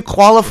 How are you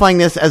qualifying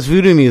this as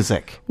voodoo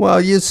music? Well,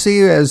 you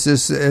see, as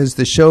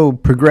the show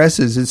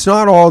progresses, it's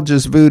not all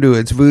just voodoo.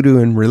 It's voodoo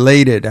and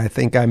related. I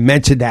think I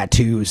mentioned that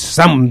to you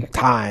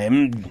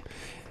sometime.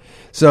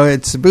 So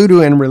it's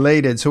voodoo and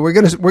related. So we're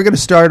gonna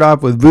start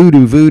off with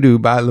Voodoo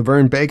by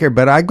Laverne Baker.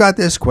 But I got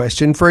this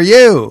question for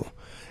you.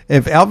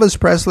 If Elvis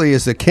Presley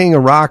is the king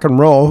of rock and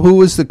roll, who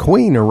is the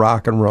queen of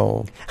rock and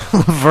roll?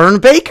 Laverne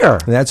Baker.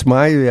 That's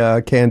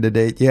my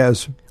candidate,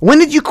 yes. When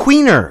did you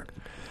queen her?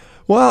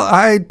 Well,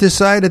 I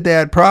decided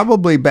that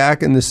probably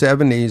back in the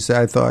 70s.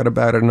 I thought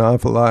about it an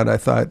awful lot. I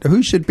thought,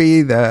 who should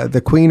be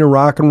the queen of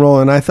rock and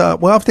roll? And I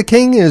thought, well, if the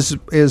king is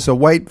a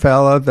white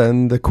fella,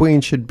 then the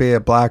queen should be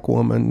a black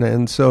woman.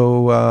 And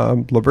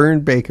so Laverne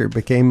Baker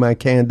became my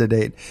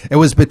candidate. It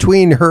was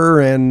between her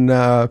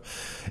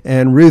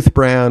and Ruth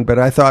Brown, but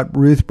I thought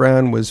Ruth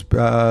Brown was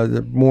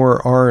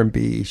more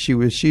R&B.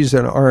 She's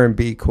an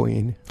R&B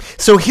queen.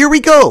 So here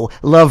we go.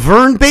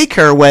 Laverne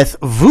Baker with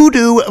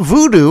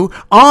Voodoo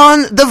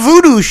on the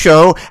Voodoo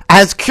Show,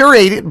 as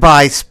curated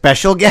by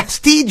special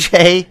guest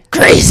DJ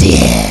Crazy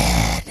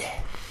Head.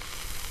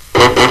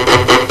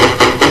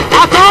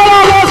 I thought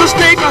I was a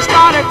snake, I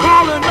started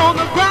crawling on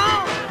the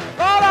ground.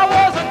 Thought I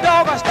was a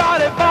dog, I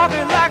started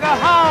barking like a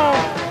hound.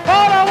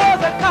 Thought I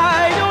was a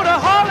coyote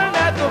hollering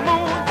at the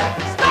moon.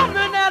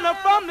 Stumbling and a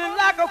fumbling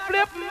like a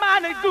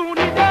flip-minded goon.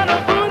 He done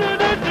a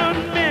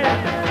voodoo-doo-doo me.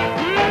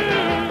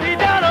 He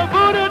done a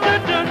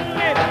voodoo-doo-doo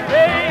me.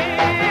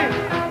 Hey,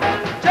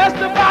 just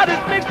about as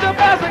mixed up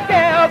as a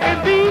gal can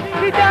be.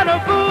 He done a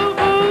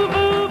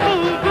voodoo-doo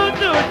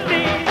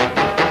me.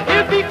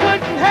 If he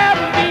couldn't have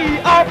me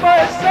all for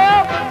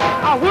himself,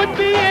 I wouldn't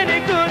be any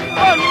good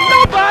for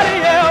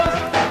nobody else.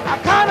 I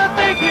kinda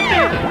think he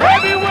meant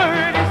every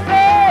word he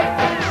said.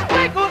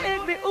 Sprinkle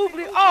iggly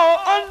oogly all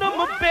under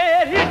my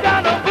bed. He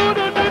done a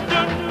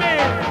voodoo-doo-doo me.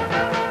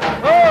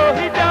 Oh,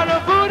 he done a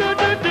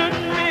voodoo-doo-doo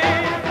me.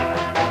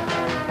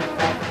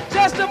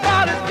 Just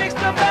about as mixed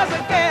up as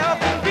a gal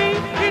can be.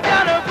 He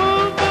done a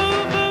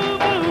voodoo-doo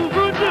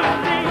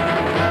me.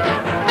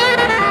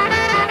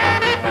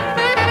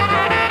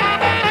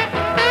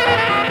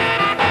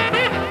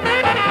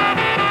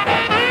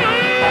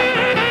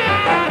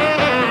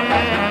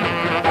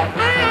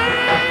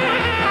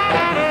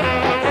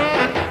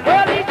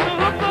 Well, he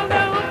took a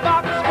little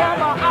box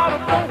from out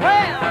of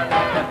nowhere,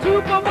 the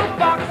tube of a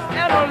box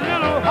and a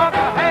little hunk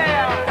of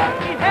hair.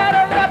 He had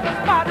a leopard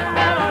spot and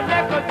a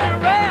neck of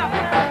giraffe.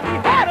 He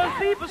had a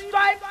zebra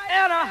stripe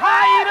and a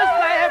hyena's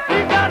laugh. He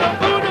got a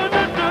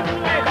voodoo-doo-doo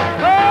me.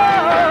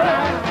 Oh,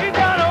 he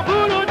got a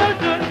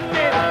voodoo-doo-doo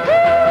me.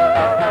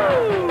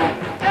 Woo!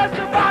 Just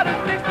about as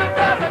mixed up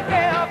as a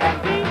gal can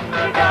be.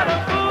 He got a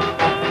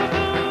voodoo-doo-doo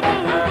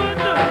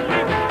me.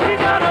 He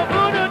got a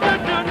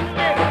voodoo-doo-doo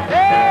me.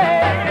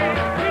 Hey,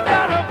 he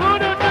got a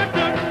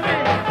voodoo-doo-doo me.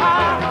 Ha,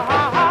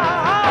 ha, ha,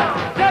 ha.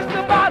 Just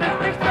about as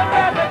mixed up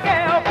as a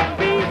gal can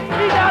be.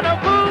 He got a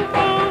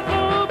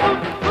voodoo-doo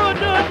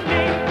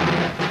me.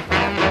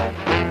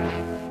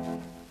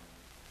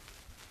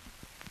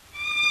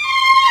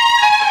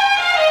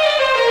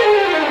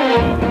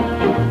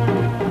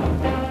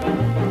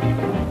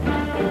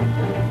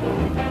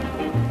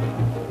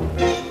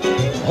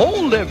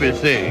 Hold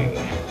everything.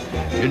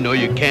 You know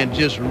you can't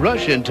just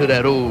rush into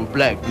that old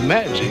black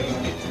magic.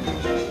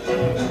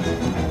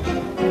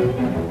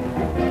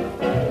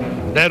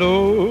 That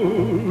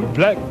old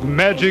black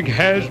magic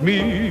has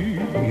me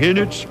in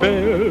its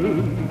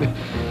spell.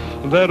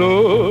 That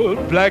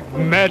old black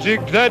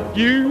magic that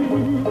you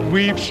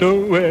weave so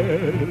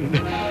well.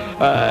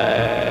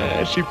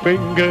 I see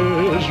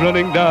fingers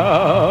running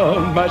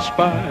down my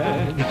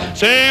spine.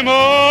 Same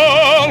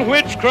old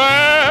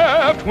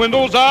witchcraft when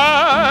those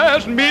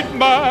eyes meet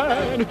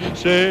mine.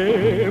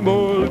 Same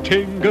old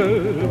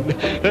tingle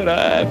that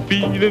I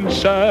feel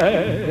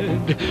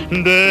inside.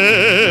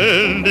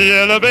 Then the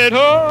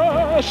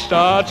elevator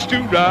starts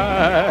to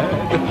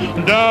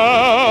ride.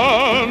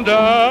 Down,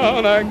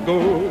 down I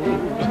go.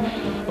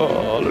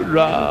 All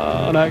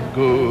around I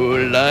go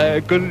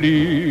like a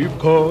leaf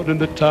caught in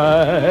the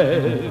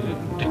tide.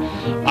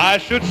 I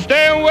should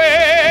stay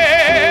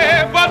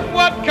away, but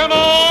what can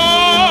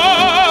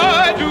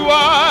I do?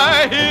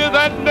 I hear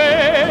that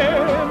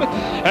name,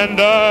 and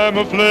I'm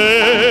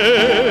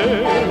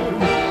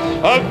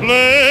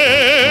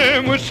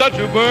aflame with such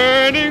a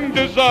burning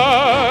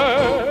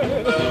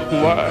desire.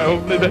 Why,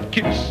 only that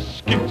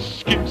kiss,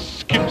 kiss,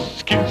 kiss,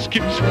 kiss, kiss,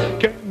 kiss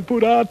can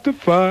put out the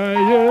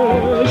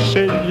fire.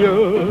 Say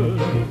you're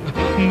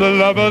the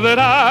lover that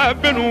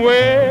I've been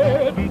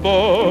waiting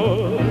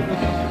for,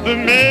 the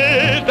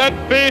mate that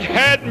fate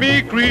had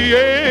me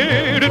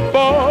created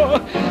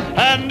for.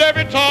 And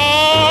every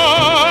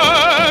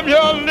time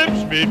your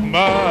lips meet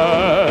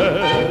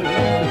mine,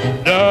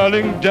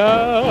 darling,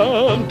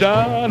 down,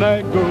 down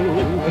I go.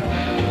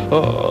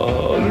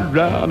 All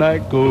around I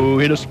go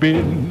in a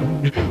spin.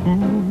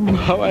 Ooh,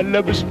 how I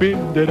love a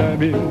spin that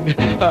I'm in.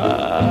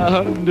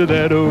 Under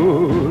that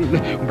old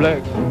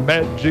black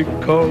magic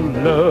called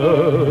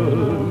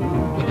love.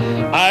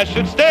 I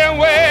should stay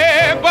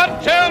away,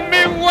 but tell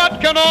me what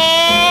can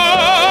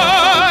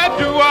I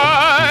do?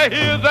 I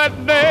hear that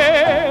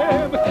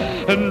name,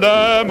 and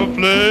I'm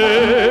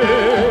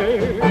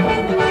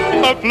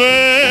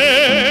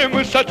aflame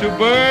with such a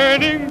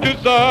burning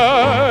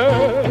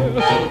desire.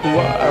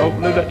 Why,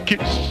 only that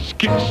kiss,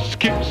 kiss,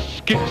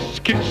 kiss, kiss,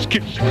 kiss,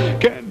 kiss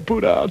can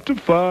put out the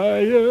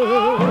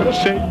fire.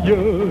 Say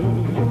you're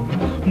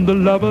the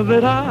lover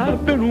that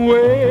I've been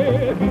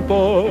waiting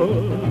for,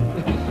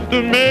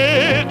 the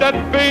mate that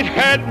fate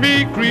had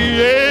me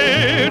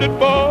created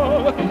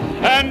for.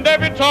 And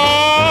every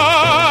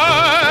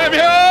time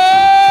your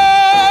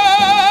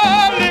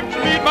lips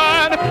meet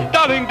mine,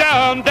 darling,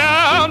 down,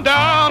 down,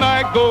 down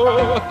I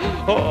go.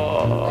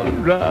 All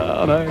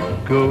around I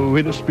go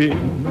in a spin.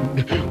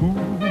 Ooh,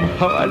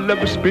 how I love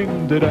a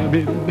spin that I'm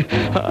in.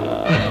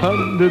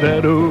 Under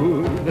that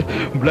old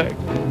black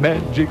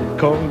magic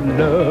called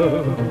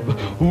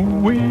love. Ooh,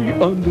 way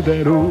under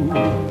that old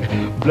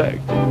black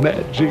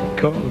magic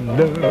called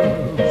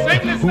love.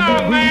 Sing the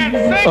song, man,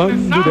 sing the song.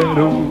 Under that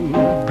old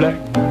black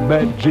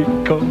magic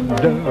called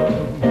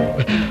love.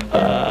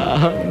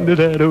 Under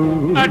that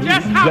old Now,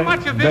 just how black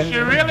much of this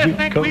you really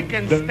think we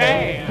can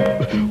stand?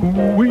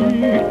 We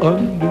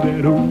under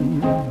that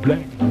old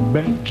black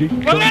magic.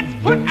 Well, let's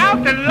put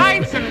out the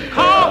lights and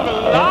call the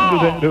Under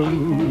law. that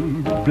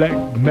old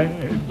black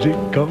magic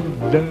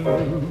called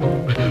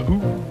love.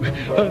 Ooh,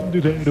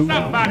 under that old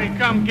Somebody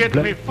come get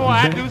me before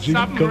I do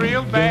something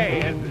real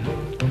bad.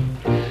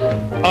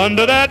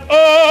 Under that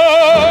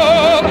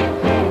old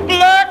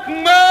black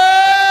magic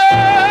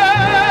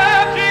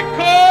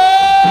called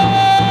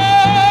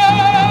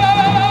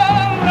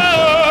love.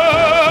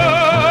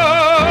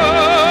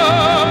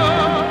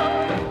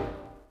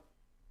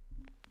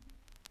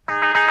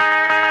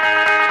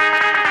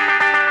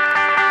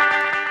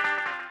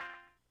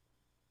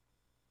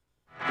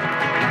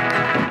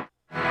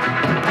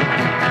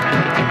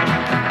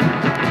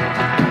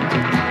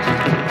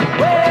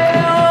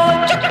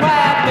 Well, you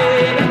cry,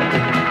 baby.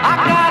 I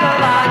got a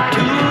lot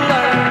to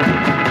learn.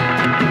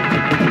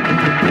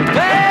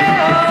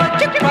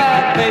 Well, you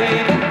cry,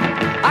 baby.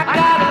 I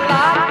got a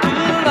lot to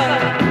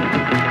learn.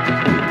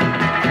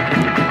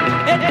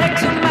 It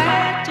takes a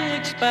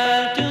magic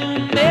spell to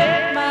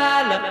make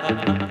my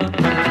love.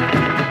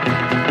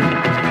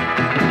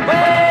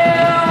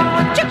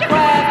 Well, you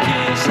cry,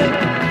 kisses.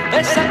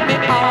 They set me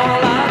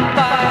all on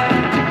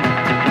fire.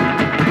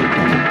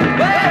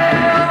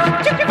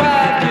 Well, you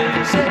cry,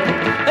 kisses.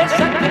 They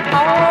set me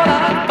all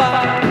on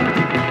fire.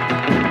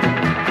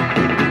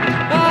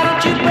 Why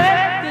don't you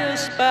break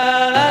this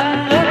spell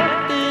and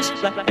let this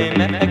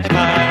flame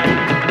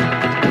expire?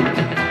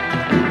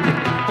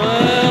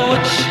 Well,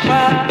 which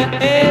part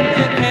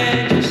behavior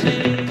can't you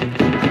see?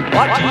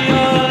 What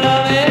your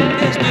loving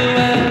is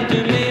doing to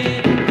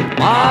me?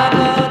 My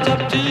love's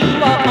up to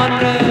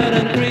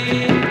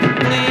 103.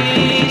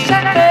 Please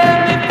set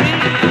me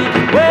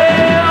free.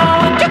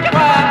 Well, won't you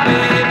cry,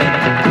 baby?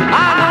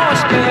 I know a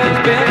spell's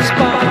been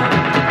spun.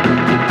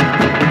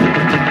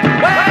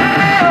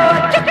 Well,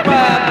 won't you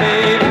cry,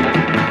 baby?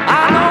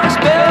 I know a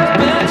spell's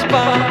been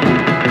spun.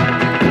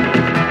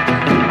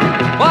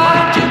 Why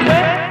don't you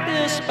break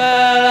this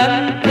spell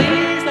and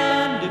please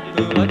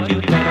undo what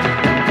you've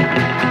done?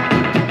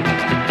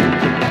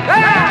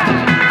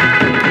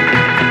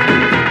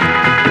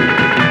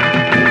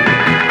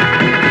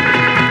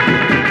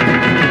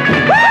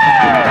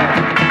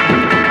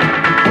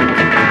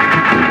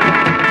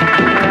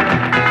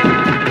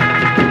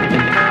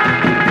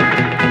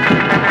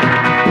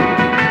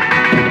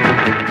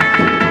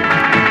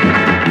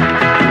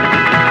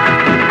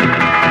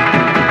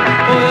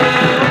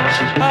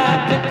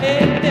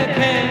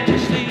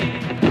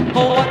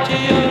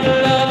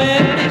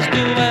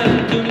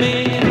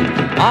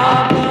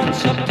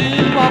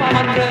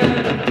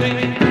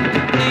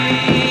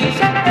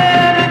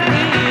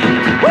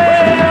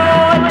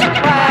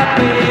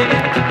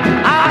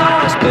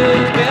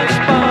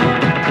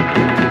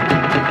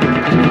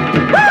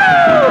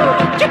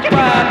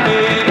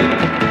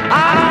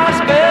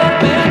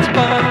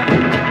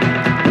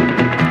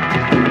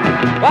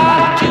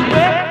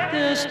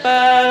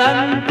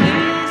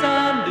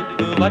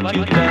 What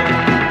you've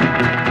done.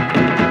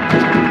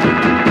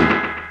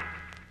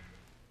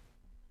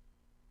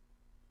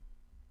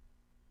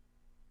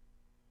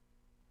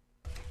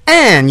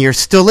 and you're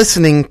still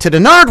listening to the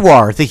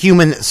Nardwuar, the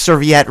Human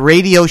Serviette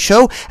Radio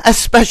Show, a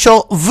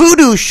special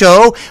voodoo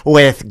show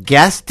with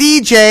guest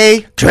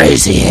DJ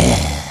Crazy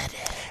Ed.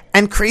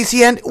 And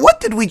Crazy Ed,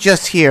 what did we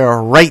just hear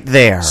right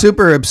there?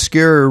 Super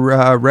obscure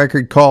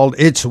record called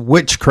It's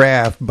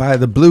Witchcraft by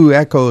the Blue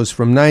Echoes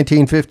from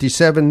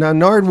 1957. Now,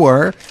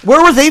 Nardwuar.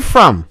 Where were they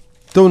from?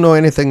 Don't know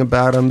anything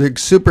about them. They're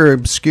super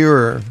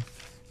obscure.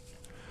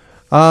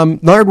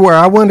 Nardwuar,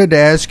 I wanted to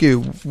ask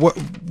you,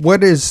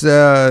 what is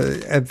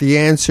the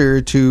answer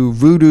to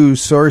voodoo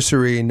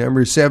sorcery,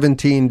 number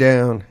 17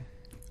 down?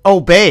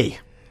 Obey.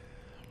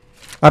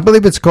 I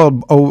believe it's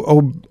called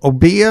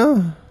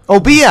Obia?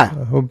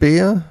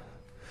 Obia?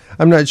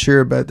 I'm not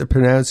sure about the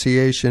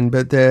pronunciation,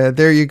 but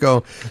there you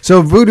go.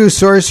 So voodoo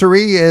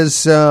sorcery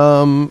is,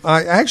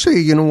 I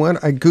actually, you know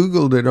what? I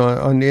Googled it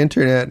on the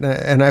internet,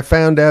 and I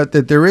found out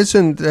that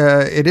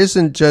it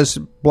isn't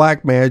just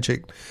black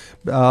magic.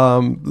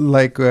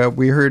 Like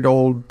we heard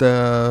old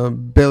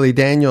Billy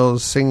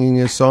Daniels singing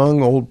his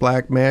song, Old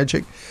Black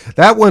Magic.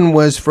 That one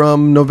was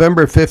from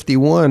November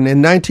 51.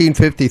 In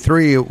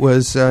 1953, it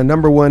was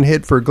number 1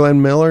 hit for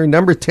Glenn Miller,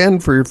 number 10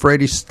 for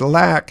Freddie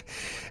Slack.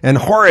 And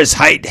Horace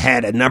Heidt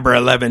had a number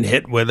 11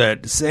 hit with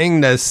it.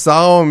 Sing the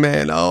song,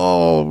 man.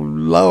 Oh,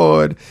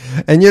 Lord.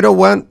 And you know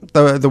what?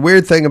 The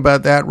weird thing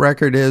about that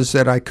record is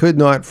that I could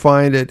not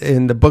find it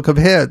in the book of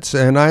hits.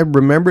 And I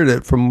remembered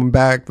it from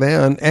back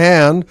then.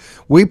 And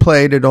we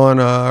played it on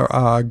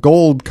a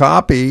gold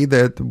copy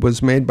that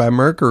was made by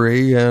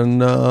Mercury.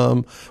 And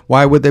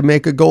why would they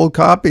make a gold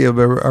copy of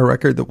a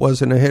record that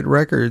wasn't a hit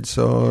record?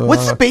 So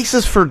what's the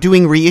basis for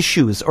doing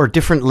reissues or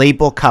different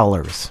label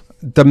colors?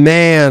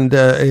 Demand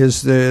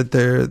is the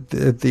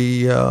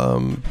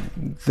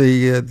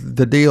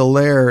deal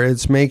there.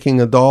 It's making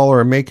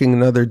making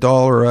another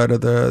dollar out of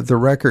the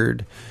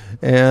record.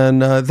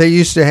 And they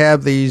used to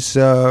have these,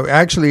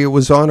 actually it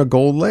was on a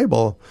gold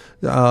label,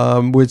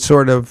 which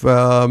sort of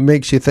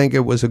makes you think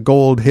it was a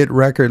gold hit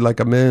record, like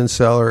a million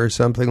seller or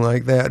something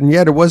like that. And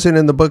yet it wasn't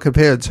in the book of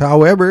hits.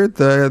 However,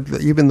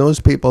 even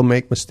those people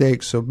make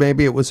mistakes. So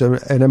maybe it was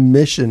an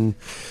omission.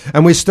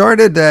 And we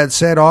started that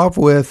set off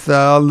with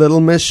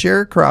Little Miss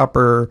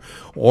Sharecropper,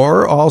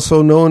 or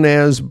also known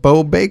as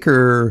Bo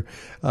Baker.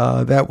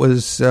 That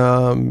was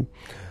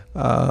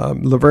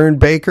Laverne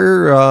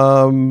Baker.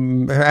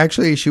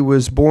 Actually, she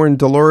was born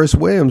Dolores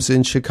Williams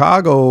in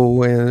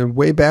Chicago, and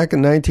way back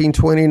in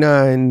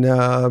 1929,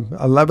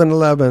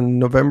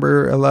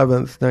 November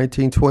 11th,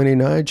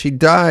 1929. She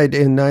died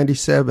in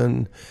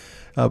 97,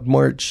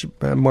 March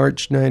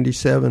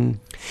 97.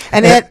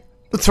 And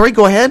sorry,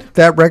 go ahead.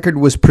 That record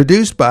was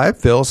produced by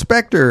Phil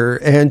Spector,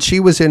 and she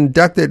was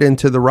inducted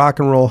into the Rock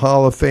and Roll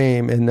Hall of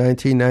Fame in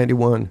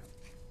 1991.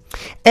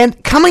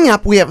 And coming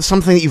up, we have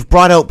something that you've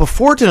brought out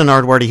before to the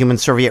Nardwuar to Human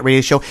Serviette Radio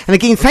Show. And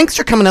again, thanks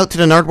for coming out to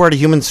the Nardwuar to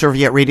Human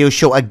Serviette Radio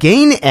Show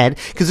again, Ed,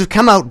 because you've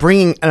come out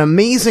bringing an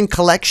amazing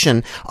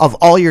collection of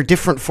all your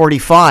different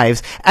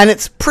 45s. And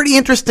it's pretty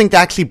interesting to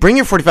actually bring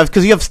your 45s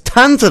because you have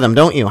tons of them,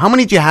 don't you? How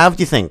many do you have,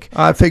 do you think?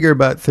 I figure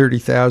about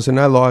 30,000.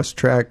 I lost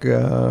track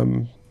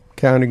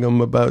counting them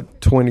about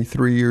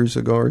 23 years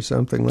ago or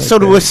something like that. So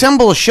to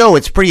assemble a show,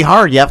 it's pretty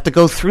hard. You have to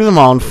go through them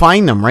all and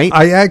find them, right?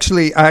 I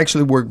actually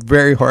worked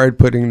very hard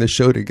putting the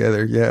show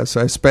together. Yes,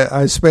 I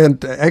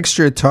spent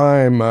extra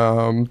time.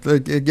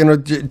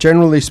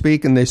 Generally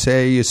speaking, they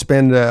say you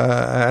spend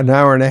an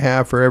hour and a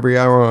half for every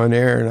hour on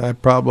air, and I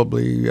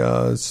probably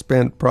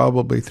spent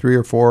 3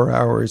 or 4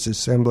 hours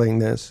assembling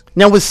this.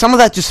 Now, was some of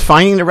that just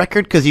finding the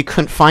record because you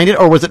couldn't find it,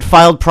 or was it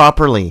filed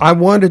properly? I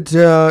wanted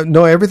to,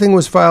 no, everything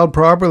was filed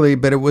properly,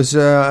 but it was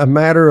a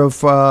matter of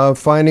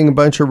finding a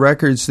bunch of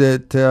records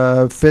that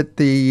fit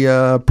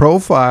the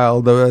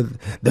profile. The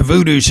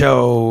Voodoo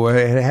Show,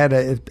 it had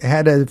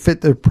to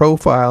fit the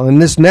profile.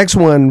 And this next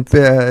one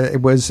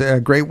it was a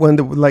great one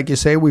that, like you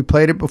say, we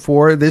played it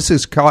before. This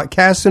is called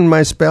Casting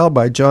My Spell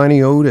by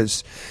Johnny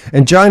Otis.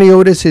 And Johnny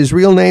Otis, his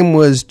real name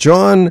was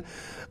John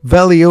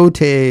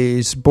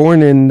Veliotes,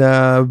 born in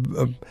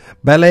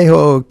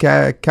Vallejo,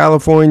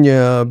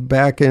 California,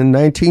 back in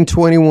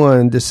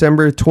 1921,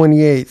 December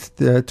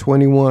 28th,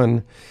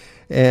 21.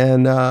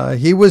 And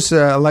he was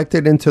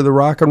elected into the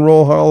Rock and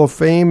Roll Hall of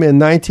Fame in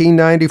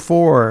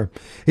 1994.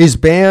 His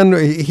band,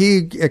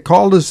 he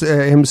called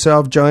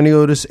himself Johnny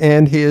Otis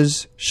and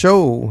his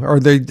show, or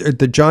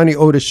the Johnny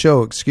Otis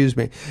Show, excuse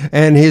me.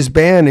 And his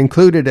band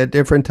included at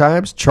different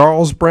times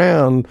Charles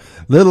Brown,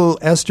 Little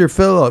Esther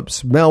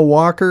Phillips, Mel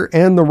Walker,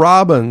 and the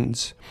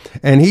Robins.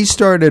 And he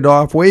started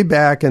off way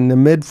back in the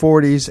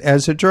mid-40s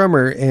as a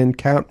drummer in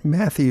Count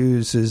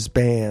Matthews'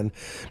 band.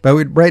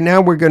 But right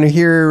now we're going to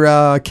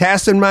hear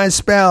Casting My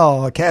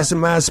Spell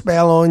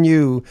on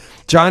You,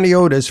 Johnny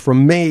Otis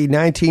from May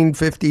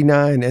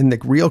 1959. And the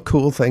real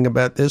cool thing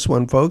about this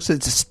one, folks,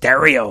 it's a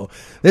stereo.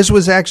 This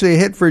was actually a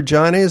hit for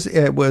Johnny's.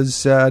 It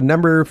was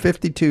number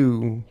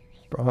 52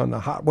 on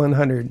the Hot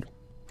 100.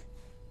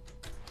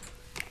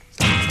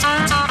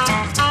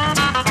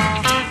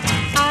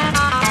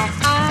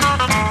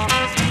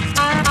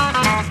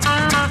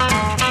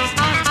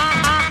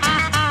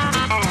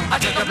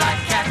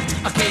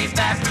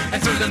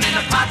 Them in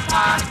a pot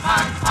pie.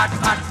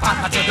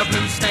 a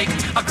blue snake,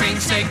 a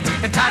green snake,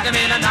 and tied them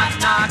in a knot.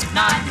 I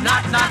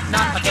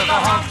took a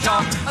hog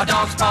jaw, a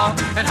dog's paw,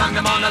 and hung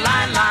them on the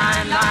line.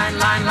 I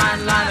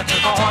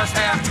took a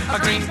horsehair, a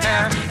green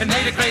pear, and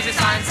made a crazy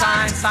sign.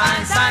 I'm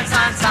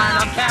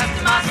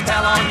casting my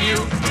spell on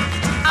you.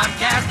 I'm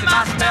casting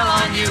my spell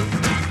on you.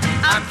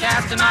 I'm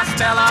casting my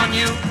spell on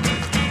you.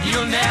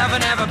 You'll never,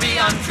 never be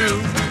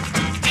untrue.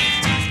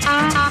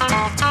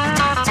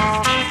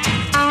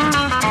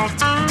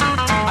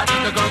 I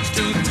took a goat's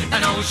tooth,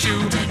 an old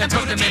shoe, and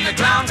put them in the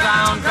ground.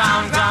 I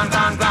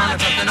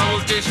took an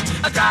old dish,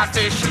 a dry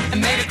fish,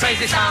 and made a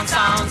crazy sound.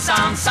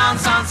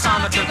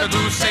 I took a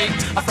goose egg,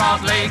 a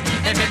frog leg,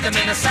 and hit them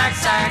in a sack.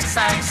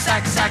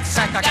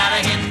 I got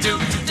a Hindu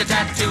to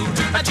tattoo,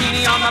 a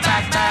genie on my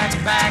back.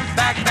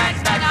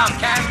 I'm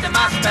casting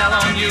my spell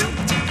on you.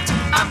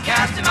 I'm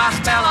casting my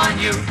spell on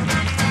you.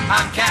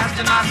 I'm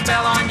casting my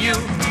spell on you.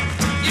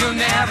 You'll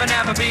never,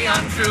 never be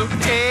untrue.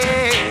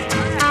 Hey.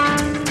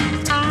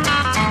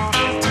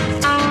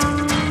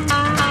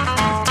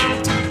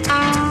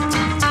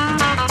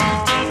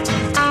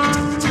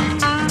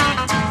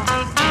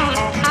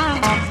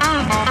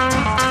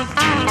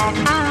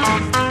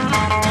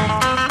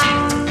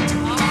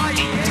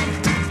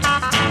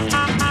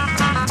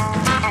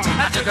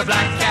 A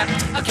black cat,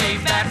 a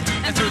cave bat,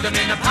 and threw them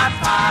in a pot.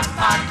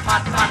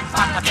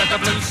 I took a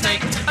blue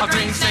snake, a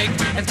green snake,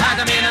 and tied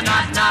them in a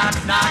knot.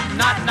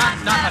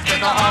 I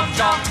took a hog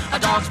jaw, a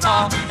dog's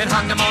paw, and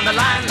hung them on the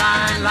line.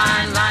 I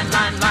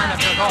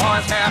took a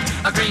horsehair,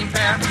 a green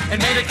pear, and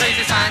made a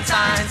crazy sign.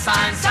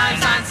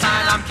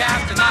 I'm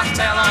casting my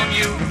spell on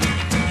you.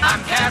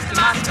 I'm casting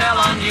my spell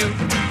on you.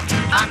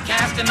 I'm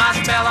casting my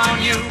spell on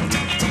you.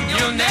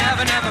 You'll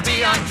never, never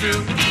be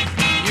untrue.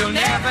 You'll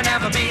never,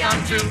 never be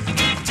untrue.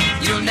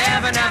 You'll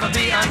never, never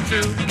be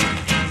untrue.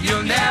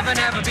 You'll never,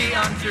 never be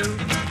untrue.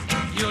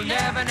 You'll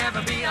never,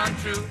 never be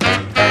untrue.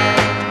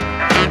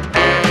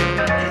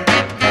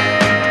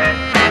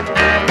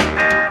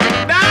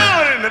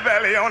 Down in the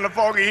valley on the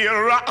foggy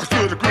hill rock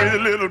stood a crazy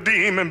little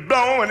demon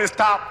blowing his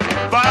top.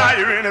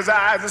 Fire in his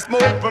eyes and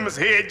smoke from his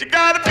head. You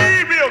gotta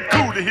be real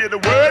cool to hear the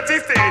words he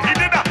said. He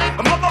did that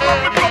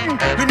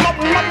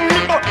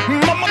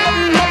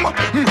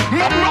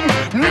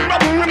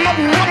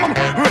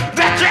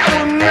cat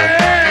was mad.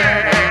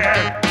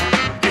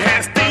 He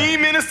had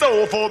steam in his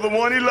soul for the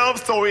one he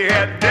loved, so he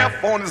had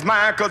death on his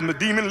mind, cause my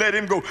demon let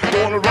him go.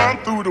 Gonna run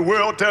through the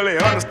world till he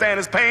understand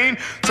his pain.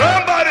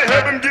 Somebody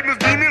help him get his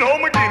demon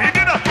home again. He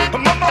did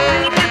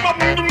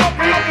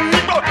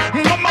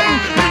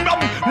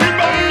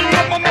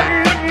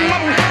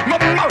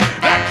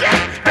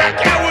that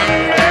cat was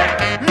mad.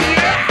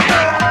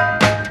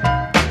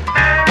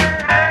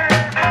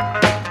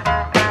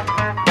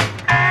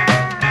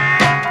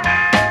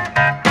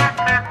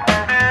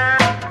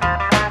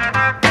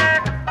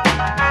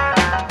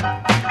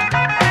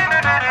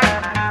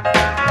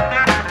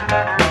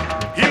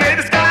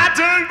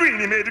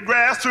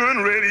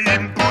 Turn red, he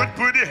even put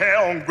pretty hair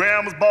on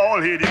Grandma's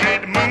bald head. He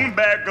made the moon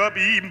back up,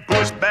 he even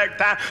pushed back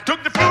time.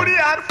 Took the fruity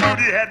out of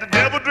fruity, had the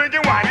devil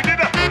drinking wine. He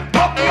did a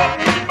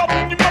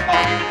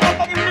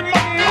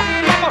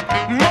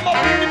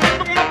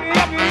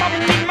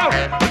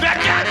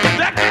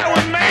that guy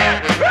was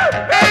mad.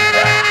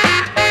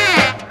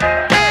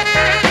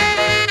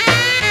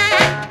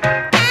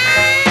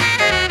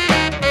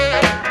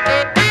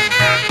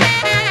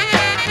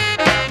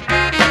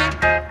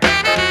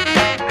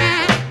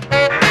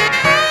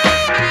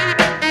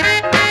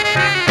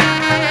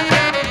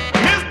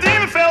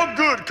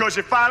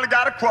 She finally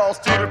got across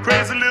to the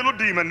crazy little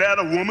demon that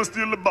a woman's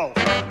still a boss.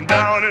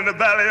 Down in the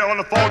valley on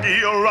the foggy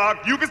hill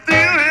rock, you can still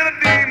hear the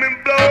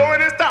demon blowing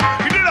his top.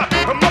 He did that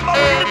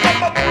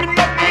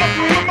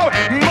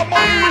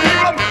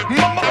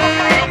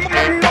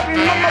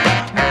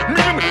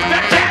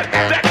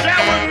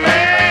cat was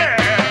mad.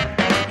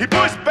 He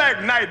pushed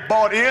back night,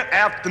 bought in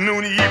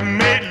afternoon. He even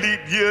made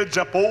leap year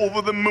jump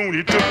over the moon.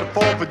 He took the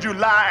 4th of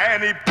July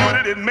and he put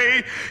it in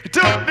May. He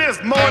took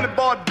this morning,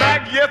 bought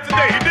back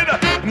yesterday. He did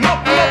that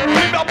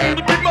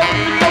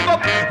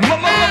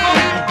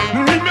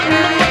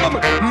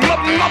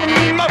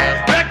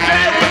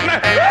cat was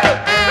mad.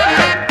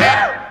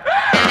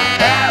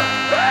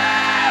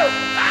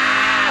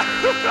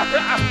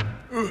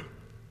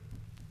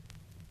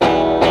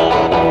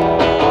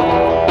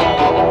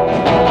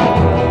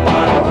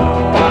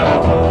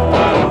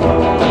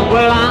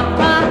 Well,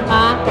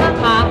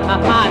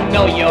 I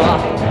know you're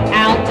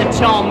out to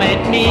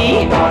torment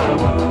me,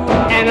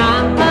 and I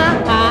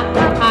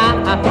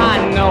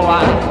know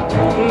I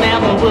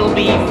never will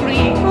be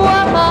free.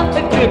 Well,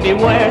 it could be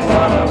worse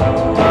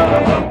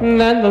than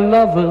the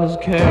lover's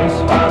curse.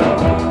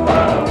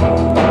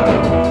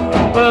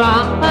 Well,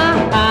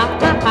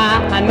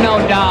 I know,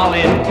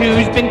 darling,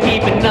 who's been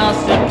keeping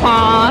us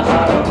apart.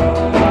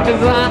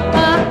 'Cause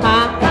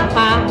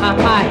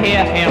I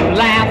hear him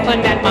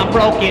laughing at my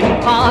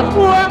broken heart.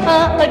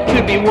 Well, it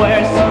could be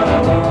worse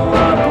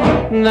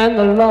than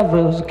the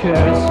lover's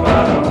curse.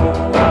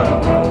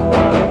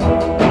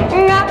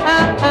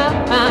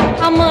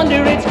 I'm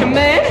under its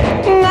command.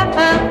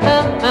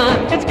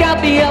 It's got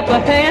got the upper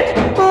hand.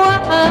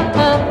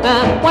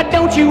 What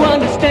don't you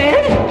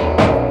understand?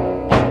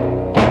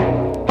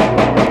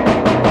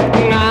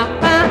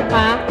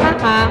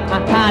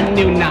 I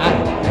knew not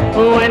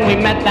when we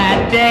met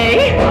that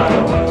day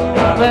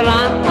that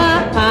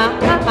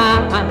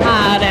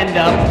I'd end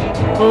up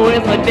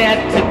with a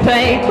debt to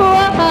pay.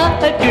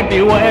 It could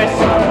be worse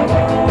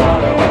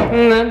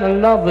than the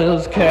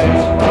lover's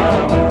curse.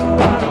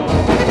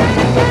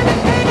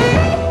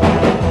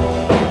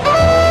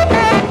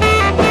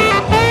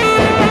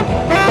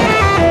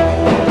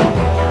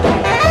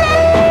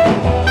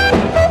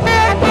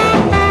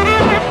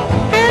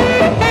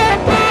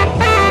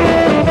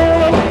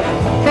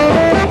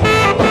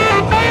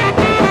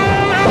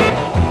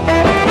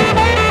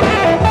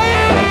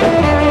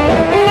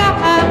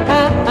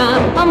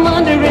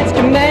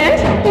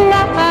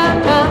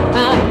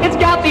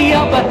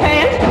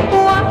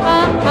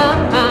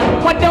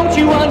 What don't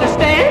you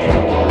understand?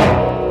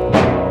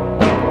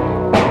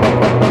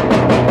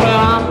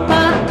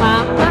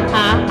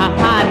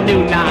 I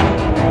knew not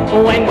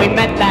when we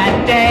met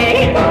that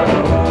day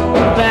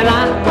that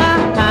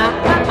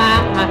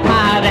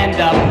I'd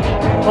end up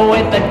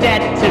with a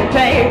debt to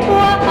pay.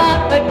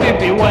 It could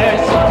be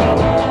worse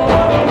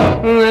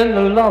than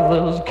the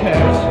lover's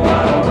curse.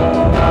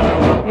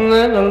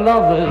 Than the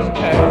lover's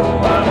curse.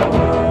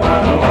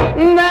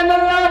 Than the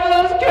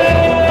lover's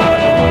curse.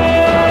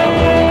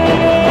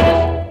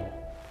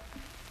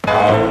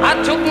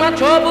 I took my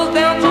troubles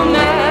down to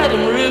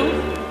Madame Rue.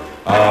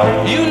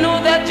 You know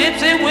that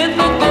gypsy with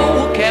the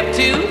gold cap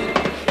too.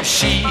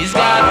 She's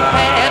got a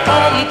hat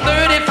on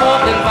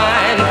 34th and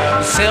Vine,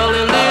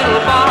 selling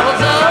little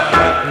bottles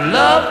of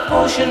love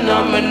potion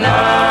number 9.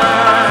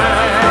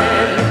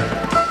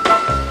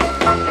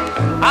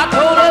 I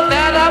told her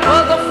that I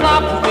was a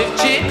flop with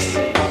chicks.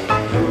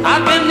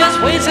 I've been this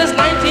way since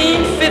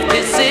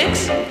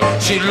 1956.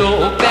 She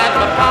looked at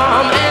my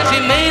palm and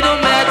she made a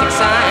magic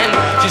sign.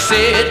 She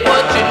said,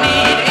 what you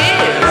need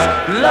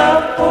is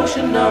love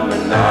potion number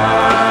 9.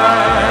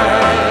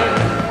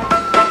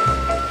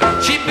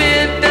 She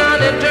bent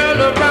down and turned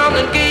around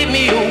and gave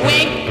me a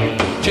wink.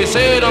 She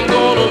said, I'm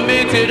gonna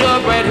mix it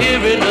up right here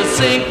in the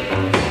sink.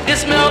 It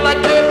smelled like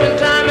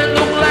turpentine and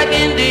looked like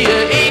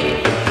India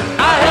ink.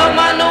 I held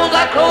my nose,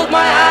 I closed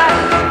my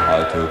eyes.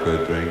 I took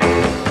a drink.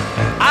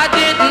 I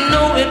didn't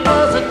know it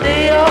was a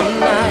day or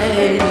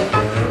night.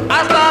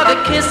 I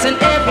started kissing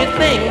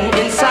everything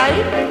in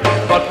sight.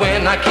 But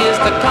when I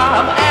kissed the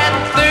cop at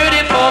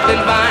 34th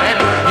and Vine,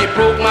 he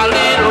broke my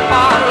little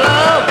bottle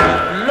of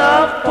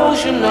love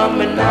potion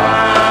number 9.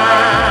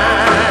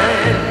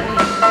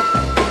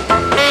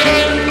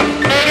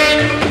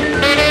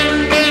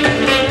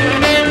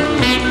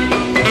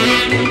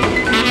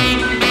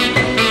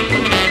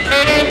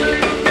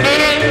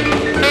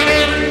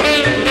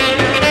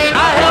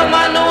 I held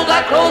my nose,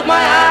 I closed my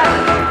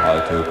eyes. I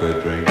took a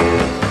drink.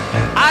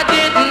 I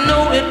didn't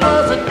know it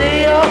was a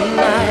day or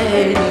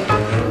night.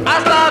 I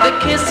started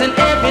kissing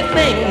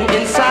everything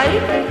in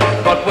sight.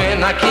 But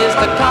when I kissed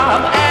the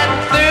cop at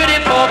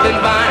 34th and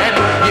Vine,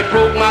 he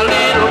broke my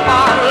little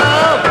bottle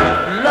of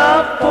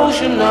love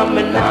potion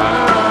number 9.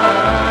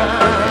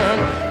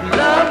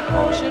 Love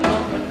potion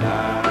number 9.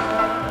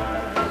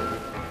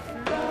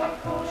 Love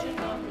potion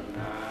number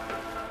 9.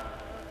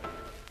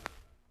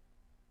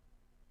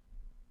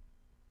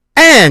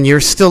 And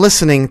you're still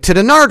listening to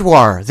the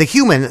Nardwuar, the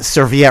Human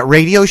Serviette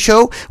Radio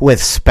Show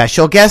with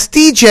special guest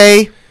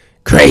DJ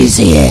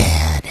Crazy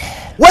Ed.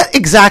 What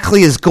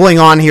exactly is going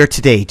on here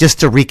today?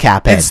 Just to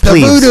recap, Ed, it's the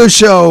please. Voodoo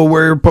Show.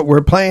 We're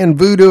playing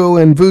voodoo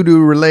and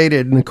voodoo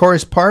related, and of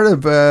course, part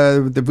of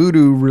the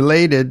voodoo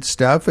related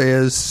stuff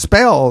is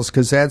spells,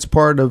 because that's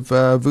part of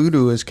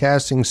voodoo is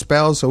casting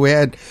spells. So we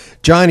had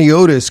Johnny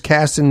Otis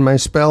casting my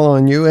spell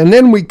on you, and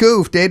then we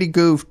goofed. Eddie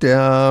goofed.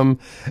 I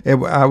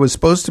was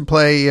supposed to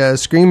play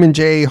Screamin'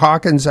 Jay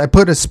Hawkins. I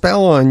put a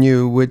spell on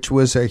you, which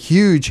was a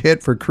huge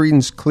hit for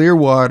Creedence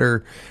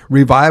Clearwater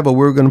Revival.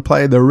 We were going to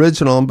play the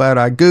original, but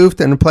I goofed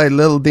and played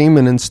Little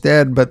Demon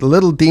instead. But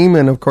Little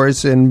Demon, of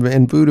course, in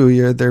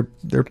voodoo,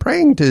 they're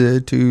praying to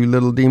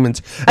little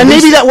demons. And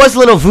maybe that was a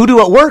little voodoo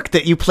at work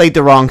that you played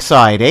the wrong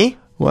side, eh?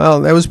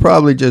 Well, that was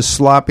probably just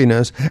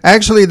sloppiness.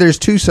 Actually, there's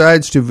two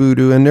sides to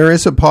voodoo, and there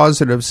is a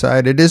positive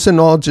side. It isn't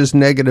all just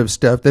negative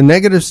stuff. The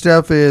negative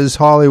stuff is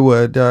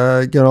Hollywood.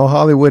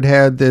 Hollywood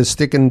had the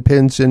sticking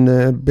pins in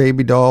the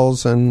baby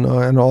dolls and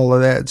all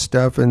of that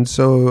stuff, and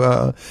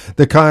so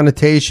the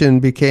connotation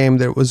became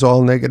that it was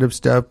all negative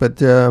stuff. But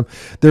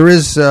there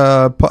is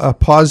a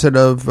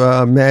positive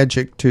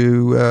magic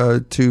to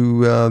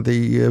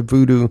the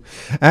voodoo.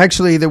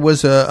 Actually, there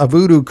was a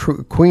voodoo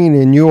queen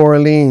in New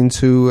Orleans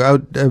who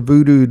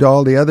voodooed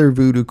all the other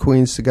voodoo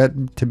queens, got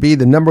to be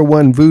the number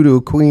one voodoo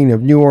queen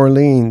of New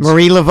Orleans.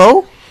 Marie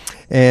Laveau?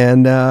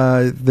 And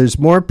there's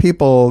more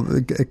people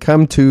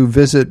come to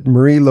visit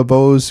Marie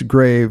Laveau's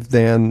grave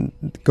than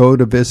go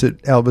to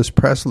visit Elvis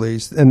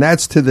Presley's. And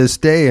that's to this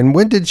day. And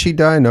when did she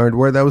die,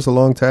 Nardwuar? That was a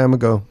long time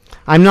ago.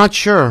 I'm not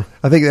sure.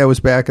 I think that was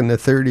back in the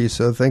 30s,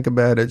 so think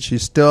about it.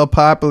 She's still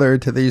popular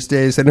to these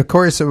days. And, of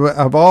course,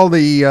 of all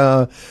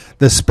the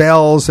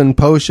spells and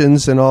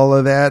potions and all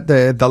of that,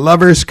 the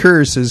Lover's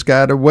Curse has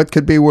got what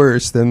could be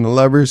worse than the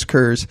Lover's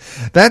Curse.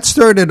 That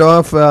started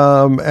off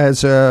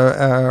as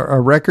a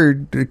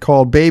record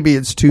called Baby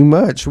It's Too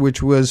Much,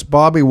 which was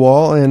Bobby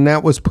Wall, and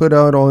that was put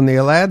out on the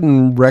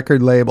Aladdin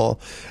record label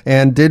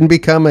and didn't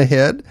become a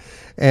hit.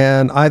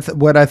 And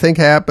what I think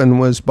happened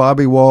was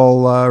Bobby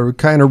Wall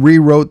kind of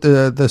rewrote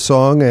the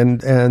song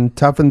and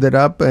toughened it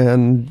up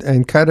and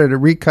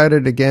recut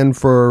it again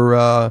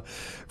for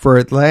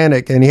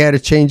Atlantic, and he had to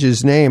change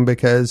his name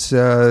because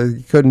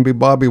he couldn't be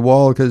Bobby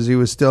Wall because he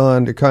was still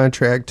under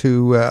contract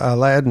to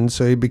Aladdin,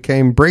 so he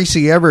became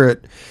Bracy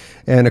Everett.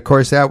 And, of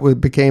course, that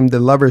became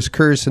the Lover's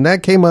Curse. And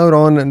that came out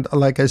on,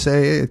 like I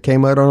say, it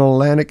came out on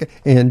Atlantic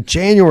in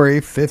January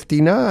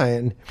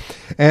 59.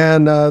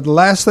 And the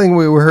last thing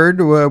we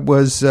heard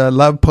was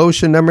Love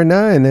Potion number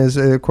 9. As,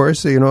 of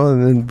course, you know,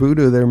 in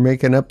Voodoo, they're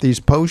making up these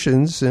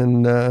potions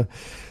and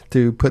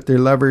to put their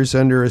lovers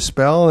under a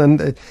spell.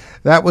 And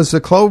that was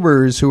the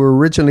Clovers, who were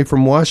originally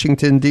from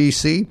Washington,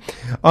 D.C.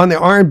 On the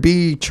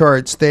R&B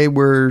charts, they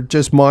were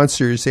just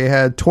monsters. They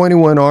had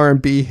 21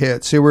 R&B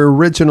hits. They were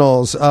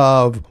originals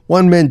of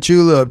One Mint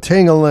Julep,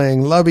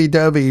 Ting-a-Ling,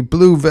 Lovey-Dovey,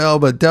 Blue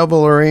Velvet,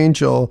 Devil or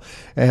Angel,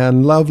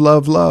 and Love,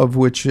 Love, Love,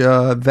 which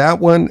that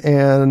one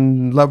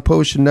and Love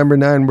Potion number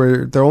 9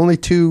 were the only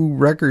two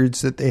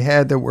records that they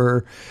had that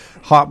were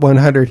Hot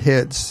 100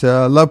 hits.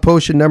 Love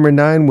Potion number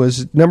 9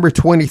 was number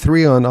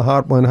 23 on the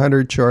Hot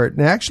 100 chart,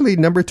 and actually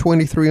number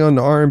 23 on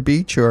the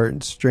R&B chart.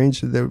 It's strange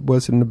that it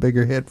wasn't a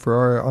bigger hit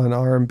on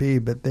R&B,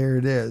 but there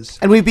it is.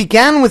 And we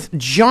began with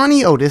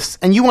Johnny Otis,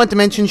 and you want to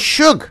mention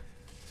Suge.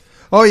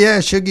 Oh, yeah,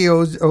 Shuggy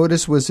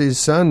Otis was his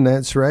son,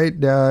 that's right.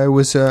 It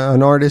was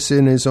an artist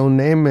in his own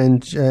name,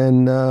 and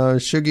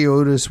Shuggy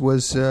Otis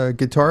was a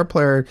guitar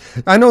player.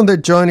 I know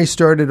that Johnny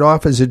started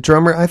off as a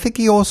drummer. I think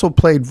he also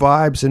played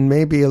vibes and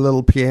maybe a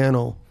little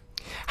piano.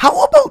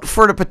 How about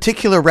for the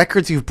particular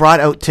records you've brought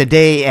out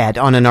today, Ed,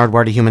 on a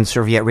Nardwuar the Human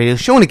Serviette Radio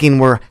Show? And again,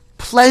 we're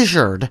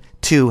pleasured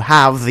to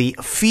have the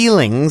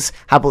feelings,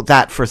 how about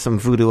that for some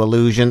voodoo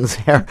illusions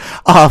here,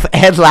 of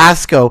Ed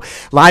Lasko,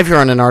 live here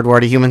on the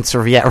Nardwuar the Human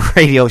Serviette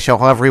Radio Show,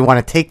 however you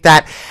want to take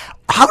that.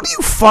 How do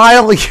you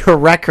file your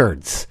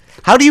records?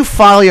 How do you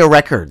file your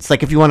records?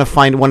 Like if you want to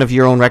find one of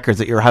your own records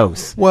at your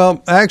house?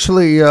 Well,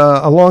 actually,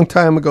 a long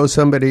time ago,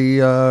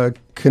 somebody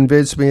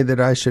convinced me that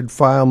I should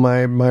file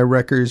my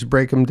records,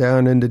 break them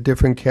down into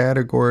different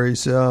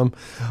categories, and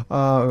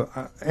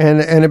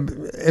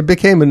it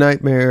became a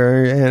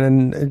nightmare.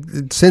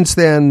 And since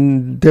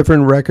then,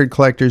 different record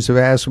collectors have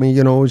asked me,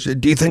 you know,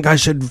 do you think I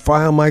should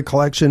file my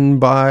collection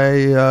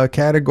by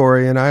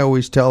category? And I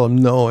always tell them,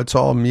 no, it's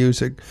all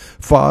music.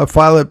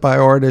 File it by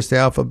artist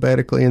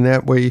alphabetically, and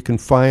that way you can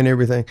find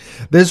everything.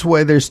 This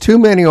way, there's too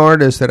many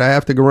artists that I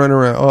have to go run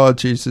around. Oh,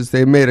 Jesus,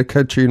 they made a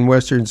country and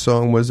western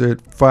song. Was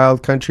it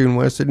filed country and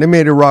western? They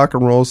made a rock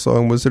and roll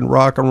song. Was it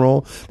rock and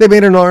roll? They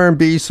made an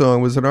R&B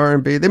song. Was it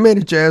R&B? They made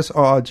a jazz.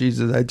 Oh,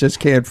 Jesus, I just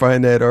can't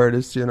find that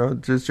artist. You know,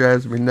 it just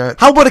drives me nuts.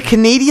 How about a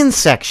Canadian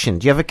section?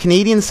 Do you have a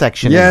Canadian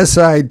section? Yes,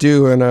 I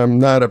do, and I'm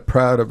not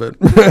proud of it.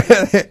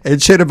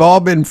 It should have all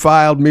been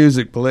filed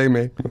music, believe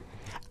me.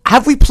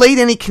 Have we played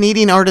any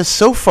Canadian artists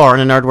so far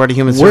in the Nardwuar the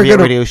Human Serviette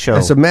Radio Show?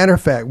 As a matter of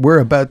fact, we're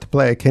about to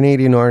play a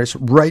Canadian artist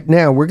right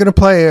now. We're going to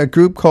play a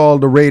group called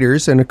the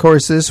Raiders, and of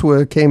course this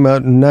came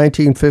out in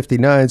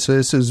 1959, so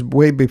this is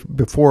way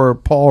before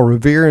Paul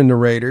Revere and the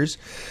Raiders.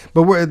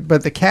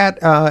 But the cat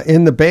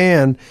in the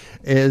band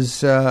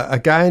is a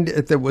guy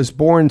that was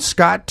born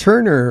Scott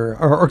Turner,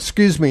 or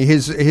excuse me,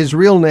 his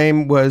real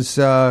name was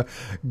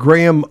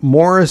Graham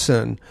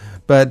Morrison,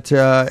 but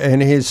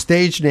and his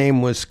stage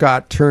name was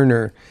Scott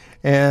Turner.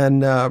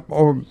 And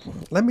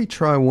let me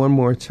try one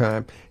more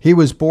time. He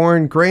was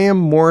born Graham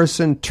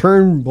Morrison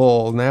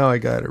Turnbull, now I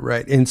got it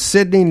right, in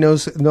Sydney,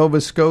 Nova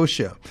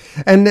Scotia.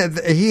 And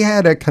he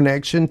had a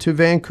connection to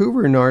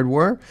Vancouver,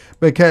 Nardwuar,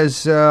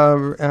 because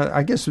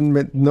I guess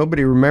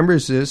nobody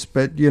remembers this,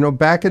 but, you know,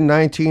 back in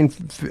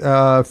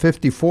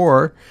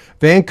 1954,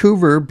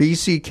 Vancouver,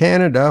 BC,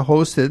 Canada,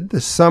 hosted the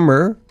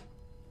Summer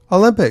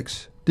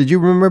Olympics. Did you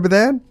remember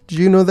that? Did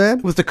you know that?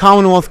 It was the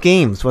Commonwealth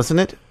Games, wasn't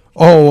it?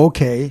 Oh,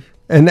 okay.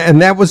 And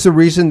that was the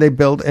reason they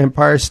built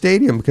Empire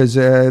Stadium, because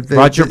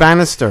Roger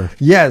Bannister.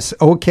 Yes,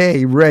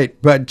 okay, right.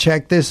 But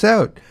check this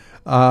out.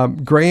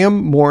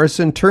 Graham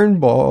Morrison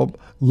Turnbull,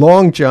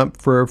 long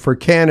jump for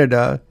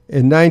Canada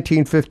in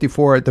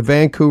 1954 at the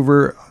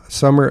Vancouver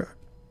Summer.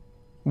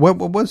 What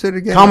was it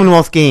again?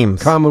 Commonwealth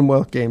Games.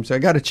 Commonwealth Games. I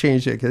got to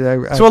change it.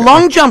 So a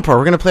long jumper.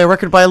 We're going to play a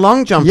record by a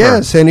long jumper.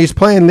 Yes, and he's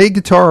playing lead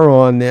guitar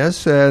on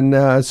this,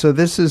 and so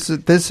this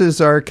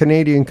is our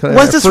Canadian.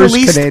 Was this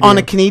released on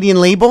a Canadian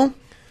label?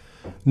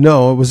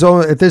 No, it was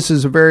only. This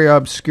is a very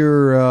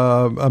obscure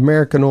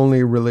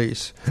American-only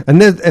release,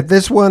 and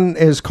this one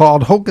is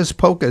called Hocus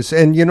Pocus.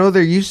 And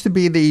there used to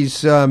be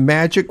these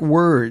magic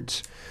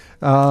words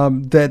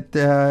that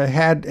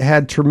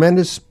had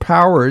tremendous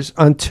powers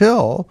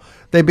until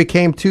they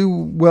became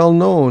too well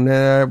known.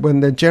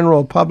 When the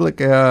general public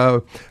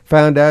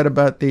found out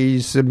about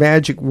these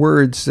magic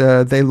words,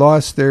 they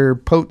lost their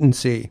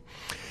potency.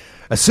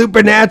 A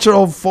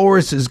supernatural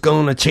force is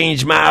going to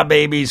change my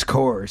baby's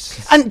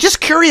course. I'm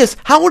just curious,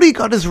 how would he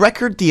got his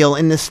record deal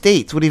in the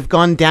States? Would he have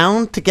gone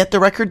down to get the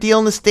record deal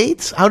in the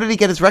States? How did he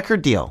get his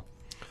record deal?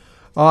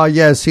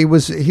 Yes, he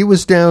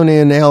was down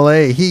in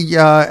L.A. He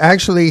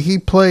he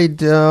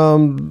played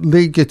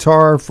lead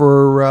guitar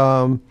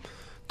for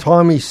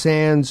Tommy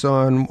Sands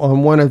on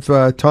one of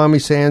Tommy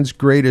Sands'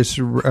 greatest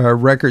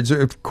records,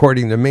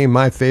 according to me,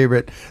 my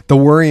favorite, The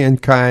Worrying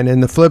Kind.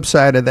 And the flip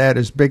side of that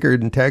is Bigger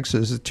Than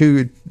Texas, a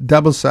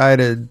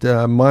double-sided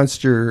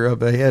monster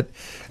of a hit.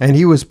 And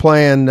he was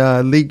playing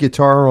lead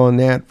guitar on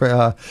that.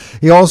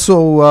 He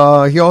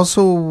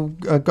also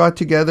got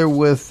together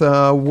with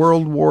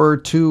World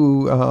War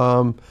II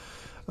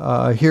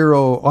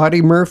hero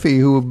Audie Murphy,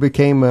 who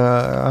became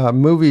a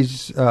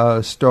movies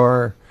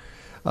star.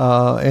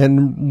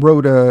 And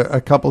wrote a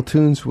couple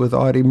tunes with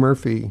Audie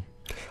Murphy.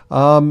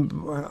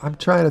 I'm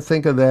trying to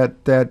think of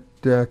that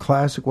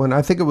classic one.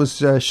 I think it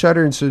was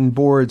Shutters and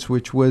Boards,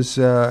 which was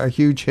a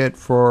huge hit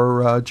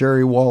for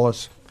Jerry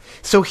Wallace.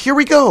 So here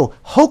we go.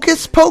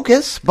 Hocus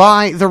Pocus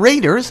by the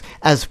Raiders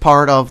as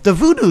part of The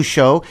Voodoo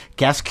Show,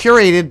 guest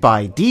curated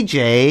by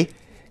DJ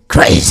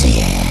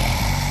Crazy.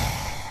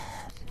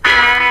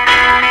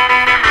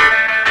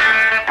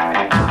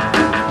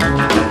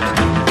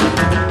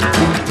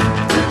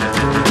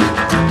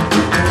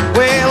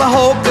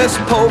 Hocus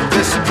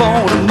pocus,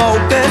 bona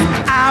mocha,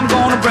 I'm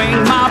gonna bring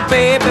my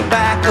baby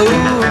back.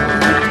 Ooh,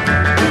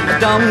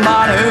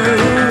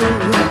 dumb-ba-doo,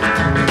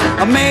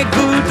 I make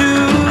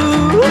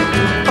voodoo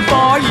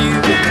for you.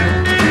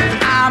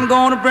 I'm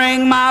gonna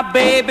bring my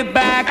baby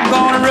back. I'm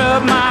gonna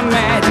rub my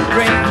magic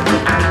ring.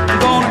 I'm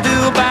gonna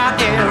do about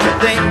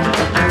everything.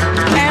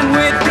 And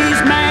with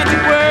these magic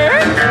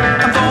words,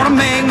 I'm gonna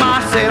make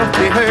myself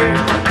be heard.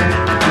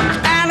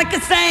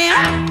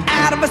 Alakazam,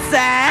 out of my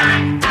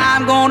sight,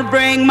 I'm gonna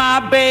bring my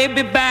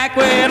baby back.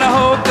 With a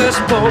hocus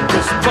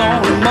pocus,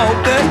 bona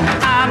mocha,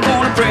 I'm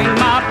gonna bring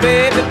my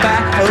baby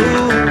back.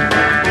 Ooh,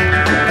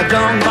 a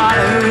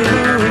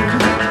dumb-ba-doo,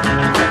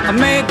 I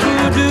make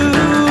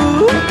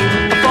voodoo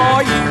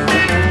for you.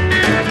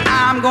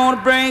 I'm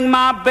gonna bring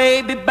my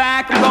baby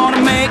back. I'm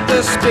gonna make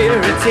the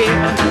spirits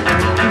here.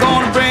 I'm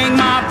gonna bring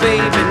my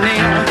baby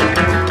near.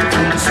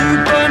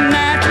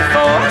 Supernatural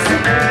force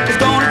is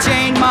gonna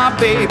change my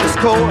baby's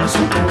course.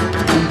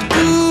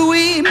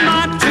 Ooh-wee,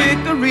 my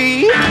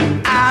trickery,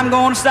 I'm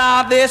gonna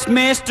solve this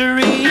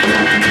mystery.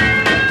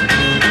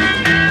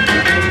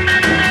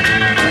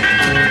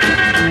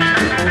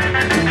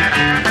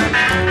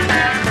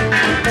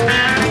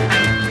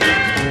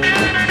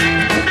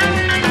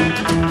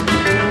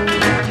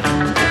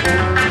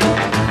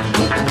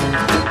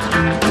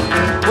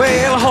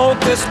 Well,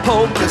 hocus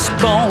pocus,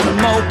 bona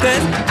mocha,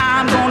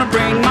 I'm gonna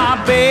bring my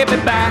baby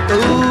back.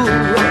 Ooh,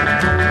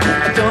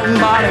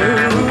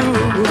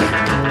 dumb-ba-doo,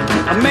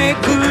 I make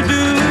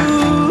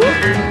voodoo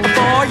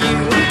for you.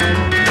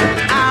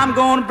 I'm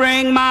gonna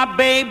bring my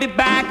baby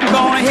back. I'm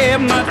gonna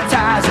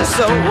hypnotize her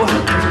soul.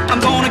 I'm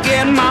gonna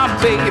get my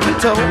baby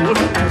told.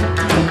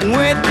 And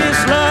with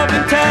this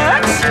loving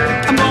touch,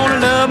 I'm gonna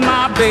love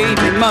my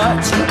baby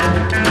much.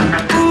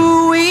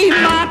 Ooh-wee,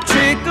 my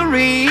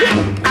trickery,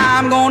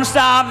 I'm gonna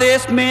solve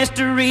this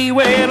mystery.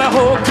 Well, a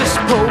hocus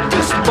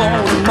pocus,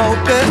 bona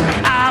mocha,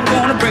 I'm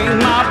gonna bring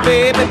my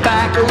baby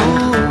back.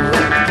 Ooh,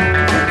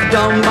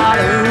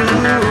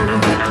 dumb-ba-doo,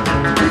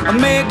 I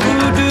make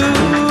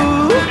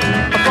voodoo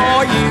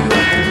for you.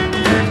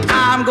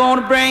 I'm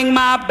gonna bring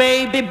my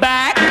baby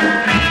back.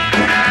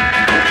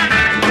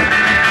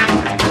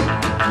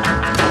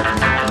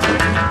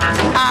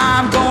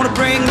 I'm gonna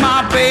bring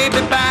my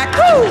baby back.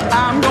 Woo!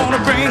 I'm gonna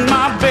bring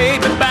my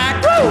baby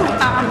back. Woo!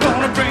 I'm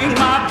gonna bring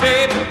my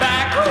baby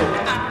back. Woo!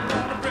 I'm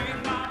gonna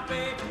bring my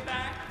baby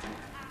back.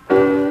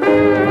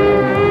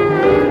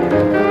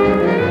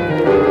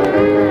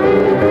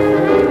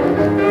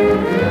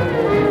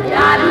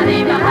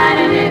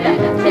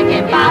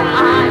 Chicken pop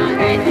on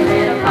crazy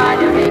little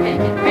party baby.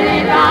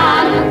 Really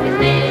wrong, you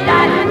see,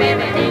 started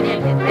baby,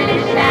 it's really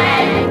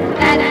shame.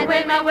 And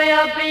when my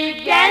will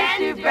began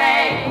to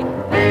break,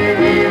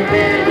 voodoo,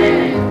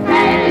 voodoo,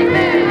 crazy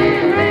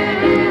voodoo,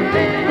 voodoo,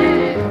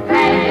 voodoo,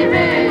 crazy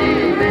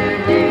voodoo,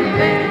 voodoo,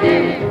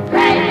 voodoo,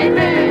 crazy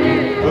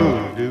voodoo.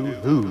 Voodoo,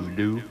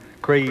 hoodoo,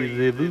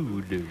 crazy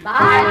voodoo. My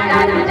heart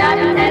started to jump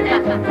and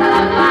it's so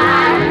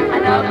alive. I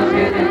know for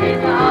sure that he's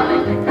the only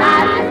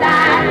time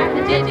desire.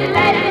 The ginger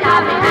lady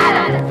taught me how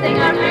to sing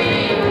or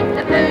read.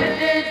 The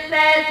voodoo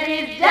says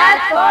he's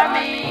just for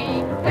me.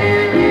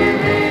 Voodoo,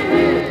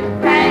 voodoo,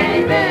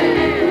 crazy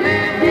voodoo,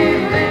 voodoo,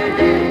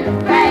 voodoo,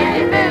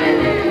 crazy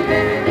voodoo,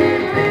 voodoo,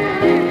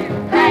 voodoo,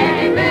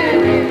 crazy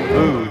voodoo.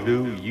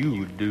 Voodoo,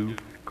 you do,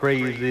 crazy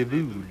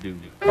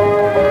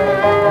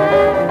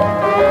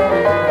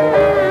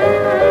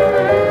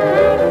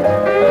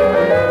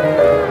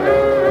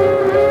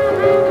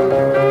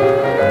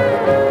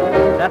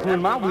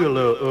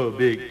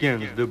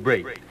begins to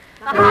break.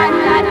 My heart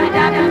shot me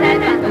down and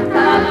said this was so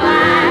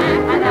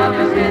fine. I know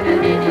for sure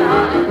that he's the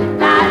only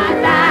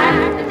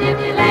desire. The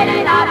gypsy lady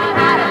taught me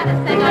how to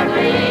sing or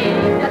read.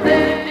 The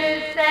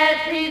voodoo says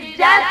he's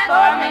just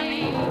for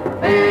me.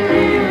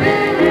 Voodoo,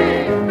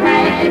 voodoo,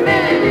 crazy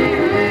voodoo,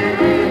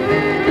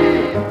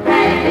 voodoo,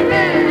 crazy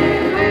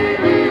voodoo,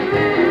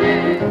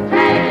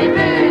 crazy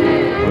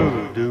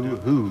voodoo.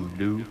 Voodoo,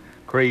 hoodoo,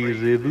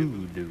 crazy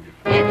voodoo.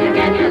 If you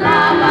get your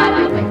love,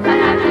 I will fix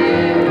somehow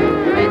too.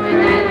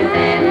 Richard Henry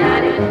said,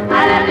 honey,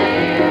 I love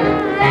you.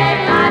 Save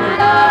my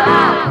soul,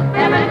 I'll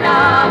never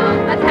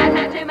know.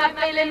 Attached to my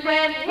feeling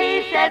when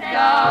he said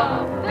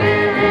go.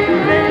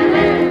 Voodoo,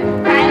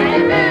 voodoo,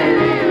 crazy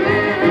voodoo,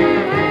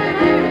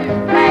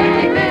 voodoo,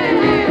 crazy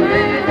voodoo,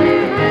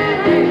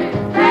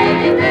 voodoo,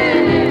 crazy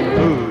voodoo.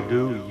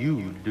 Voodoo, you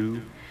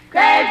do.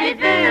 Crazy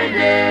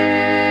voodoo.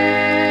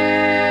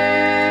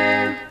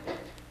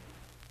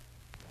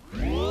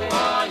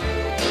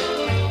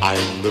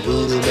 I'm the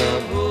voodoo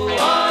man.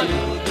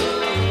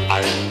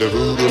 I'm the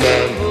voodoo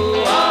man.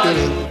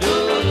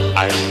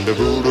 I'm the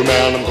voodoo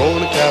man. I'm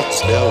gonna cast a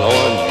spell on you.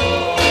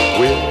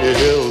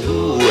 Well,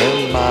 who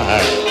am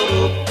I?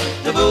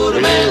 The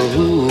voodoo man. Well,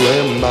 who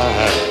am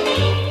I?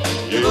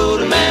 The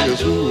voodoo man.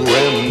 Yes, who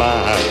am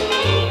I?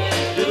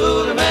 The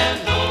voodoo man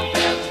don't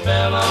cast a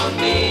spell on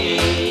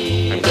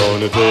me. I'm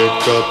gonna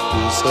take a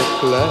piece of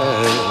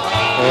clay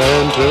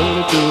and turn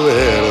it to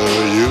hell.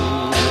 You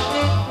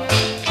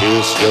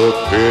kiss your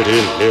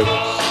pretty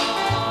lips,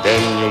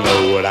 then you'll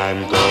know what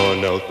I'm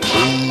gonna do.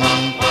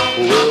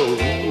 Well,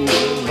 who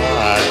am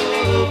I?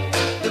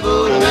 The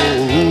voodoo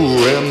man.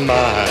 Who am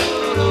I?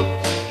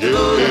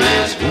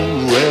 Yes, who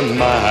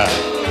am I?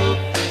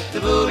 The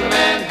voodoo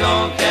man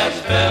don't cast a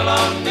spell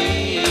on me.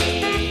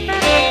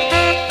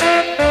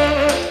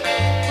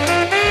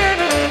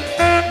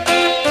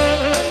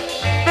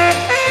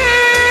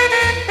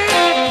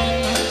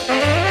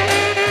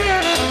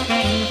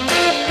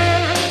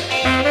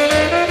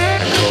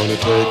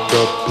 Take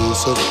a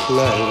piece of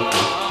clay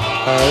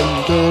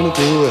and turn it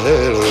to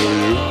hell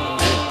you.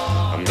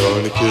 I'm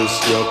gonna kiss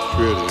your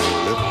pretty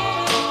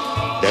lips,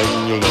 then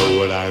you'll know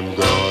what I'm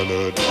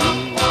gonna do.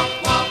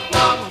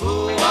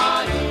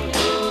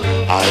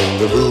 I'm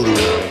the voodoo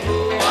man.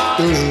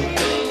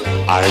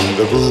 I'm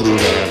the voodoo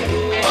man.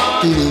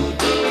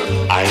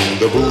 I'm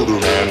the voodoo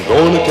man.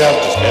 Gonna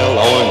cast a spell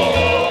on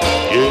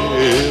you.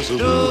 Yes, who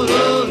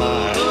am I?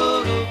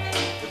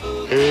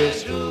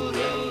 Yes, who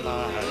am I?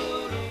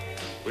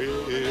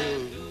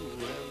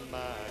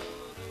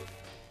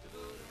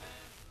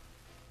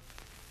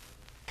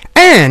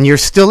 And you're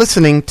still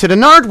listening to the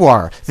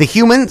Nardwuar, the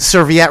human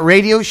serviette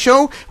radio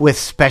show with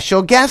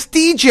special guest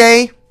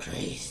DJ.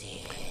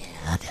 Crazy.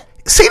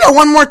 Say that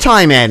one more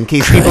time, Ed, in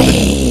case people...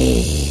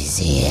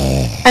 Crazy.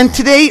 And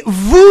today,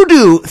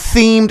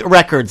 voodoo-themed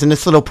records in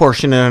this little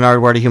portion of the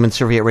Nardwuar, the human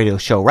serviette radio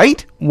show,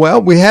 right?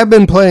 Well, we have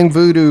been playing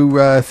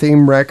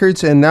voodoo-themed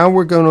records, and now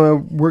we're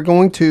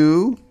going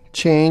to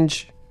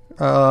change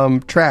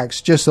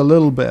tracks just a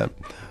little bit.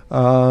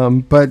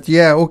 But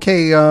yeah,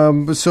 okay.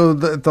 So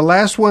the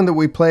last one that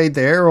we played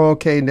there,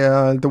 okay,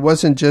 there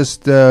wasn't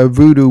just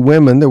Voodoo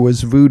Women, there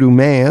was Voodoo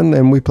Man,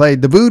 and we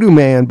played the Voodoo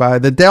Man by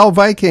the Del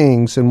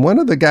Vikings, and one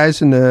of the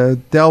guys in the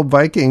Del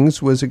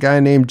Vikings was a guy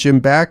named Jim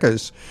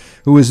Backus,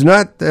 who was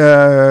not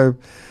the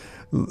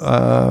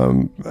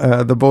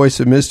voice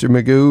of Mr.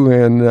 Magoo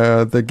and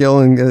the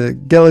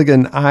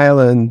Gilligan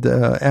Island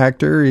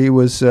actor. He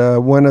was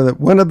one of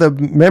the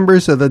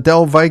members of the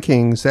Del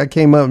Vikings. That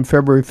came out in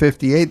February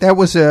 '58. That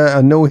was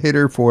a no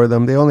hitter for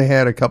them. They only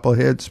had a couple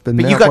hits, but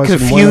you got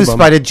confused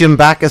by the Jim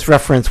Backus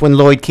reference when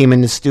Lloyd came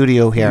in the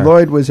studio here.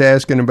 Lloyd was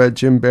asking about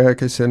Jim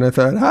Backus, and I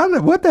thought,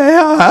 what the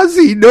hell? How does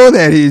he know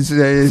that? He's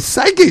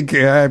psychic.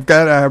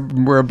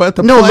 We're about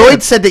to. No, play Lloyd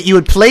it. said that you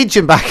had played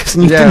Jim Backus,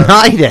 and you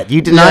denied it.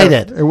 You denied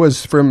it. It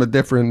was from a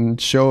different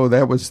show.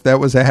 That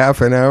was a half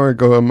an hour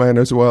ago. It might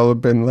as well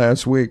have been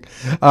last week.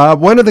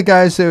 One of the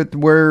guys that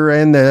were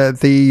in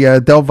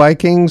the Del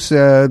Vikings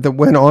that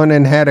went on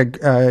and had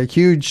a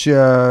huge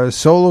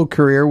solo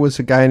career was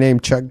a guy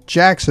named Chuck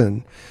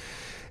Jackson.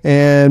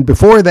 And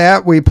before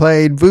that, we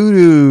played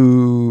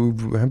Voodoo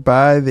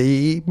by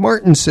the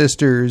Martin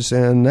Sisters,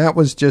 and that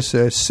was just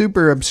a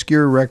super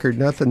obscure record,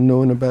 nothing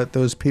known about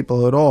those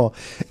people at all.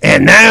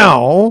 And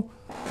now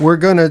we're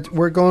going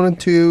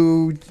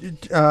to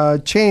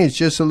change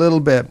just a little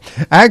bit.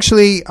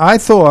 Actually, I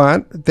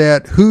thought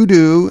that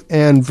hoodoo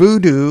and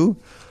voodoo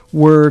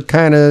were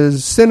kind of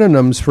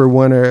synonyms for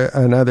one or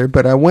another,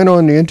 but I went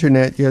on the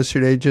internet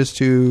yesterday just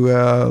to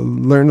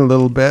learn a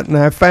little bit, and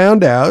I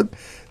found out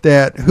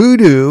that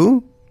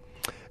hoodoo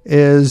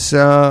is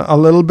a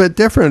little bit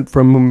different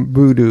from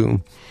voodoo.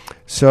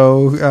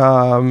 So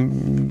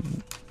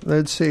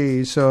let's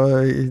see.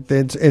 So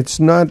it's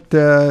not.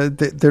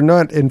 They're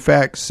not in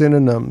fact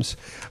synonyms.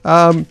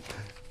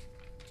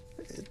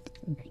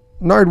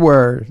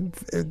 Nardwuar,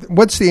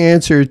 what's the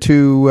answer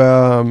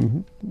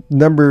to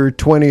number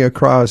 20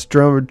 across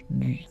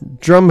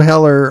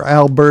Drumheller,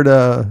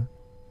 Alberta?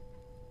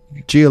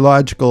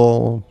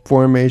 geological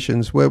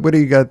formations. What do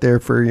you got there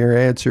for your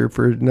answer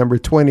for number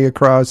 20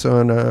 across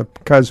on a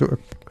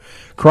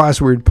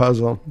crossword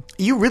puzzle?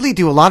 You really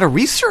do a lot of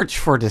research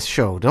for this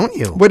show, don't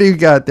you? What do you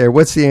got there?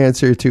 What's the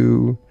answer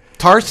to...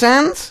 Tar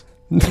sands?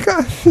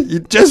 You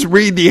just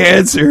read the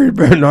answer,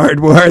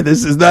 Nardwuar.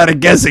 This is not a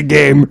guessing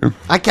game.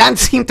 I can't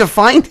seem to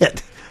find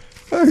it.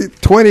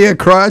 20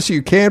 across?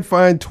 You can't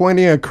find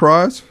 20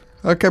 across?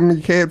 How come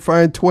you can't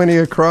find 20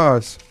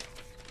 across?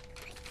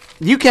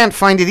 You can't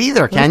find it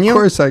either, can you? Of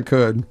course I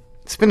could.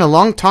 It's been a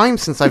long time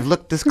since I've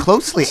looked this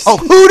closely. Oh,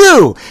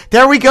 hoodoo!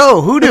 There we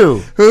go, hoodoo.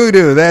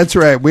 Hoodoo, that's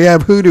right. We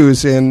have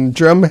hoodoos in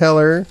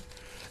Drumheller,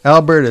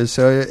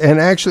 Alberta. And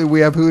actually we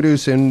have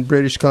hoodoos in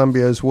British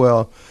Columbia as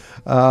well.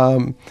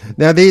 Now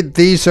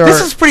these are...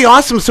 This is pretty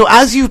awesome. So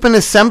as you've been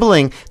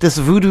assembling this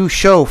voodoo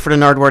show for the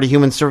Nardwuar the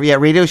Human Serviette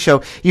radio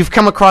show, you've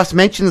come across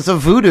mentions of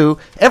voodoo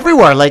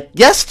everywhere, like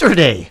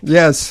yesterday.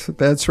 Yes,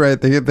 that's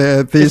right. These it's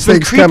been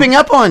things creeping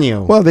up on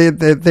you. Well,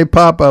 they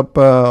pop up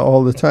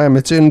all the time.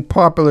 It's in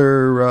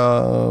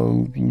popular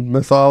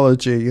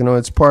mythology. You know,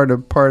 it's part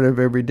of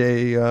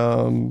everyday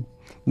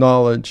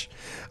knowledge.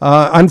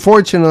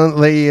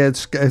 Unfortunately,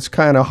 it's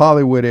kind of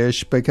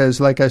Hollywood-ish because,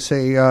 like I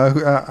say,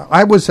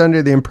 I was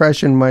under the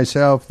impression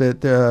myself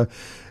that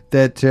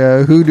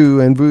hoodoo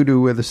and voodoo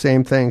were the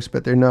same things,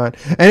 but they're not.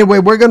 Anyway,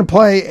 we're going to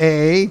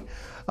play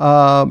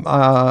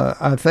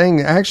a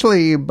thing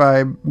actually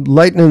by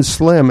Lightning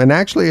Slim, and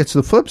actually it's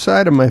the flip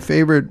side of my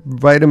favorite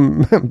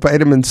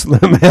Vitamin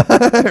Slim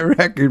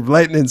record,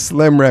 Lightning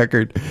Slim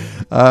record.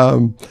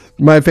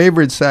 My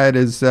favorite side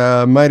is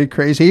Mighty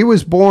Crazy. He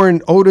was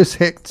born Otis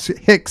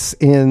Hicks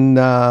in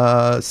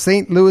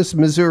St. Louis,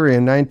 Missouri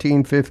in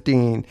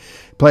 1915.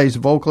 Plays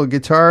vocal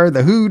guitar.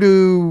 The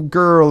hoodoo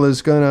girl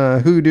is gonna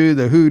hoodoo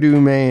the hoodoo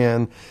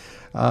man.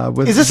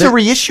 Is this a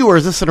reissue or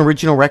is this an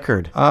original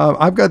record?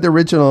 I've got the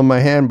original in my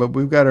hand, but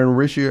we've got a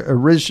reissue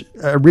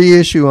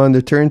on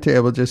the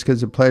turntable just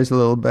because it plays a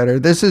little better.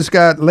 This has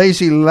got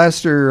Lazy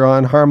Lester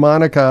on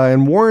harmonica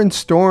and Warren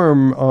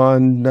Storm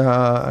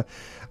on...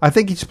 I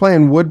think he's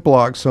playing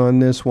woodblocks on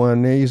this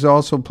one. He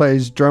also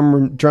plays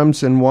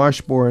drums and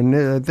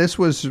washboard. This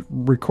was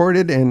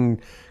recorded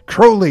in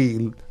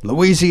Crowley,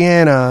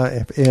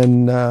 Louisiana,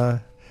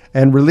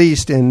 and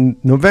released in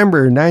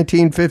November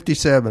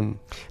 1957.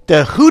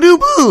 The Hoodoo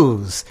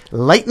Blues,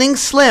 Lightning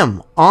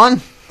Slim, on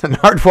the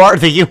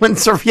Nardwuar the Human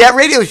Serviette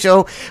radio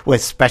show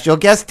with special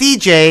guest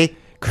DJ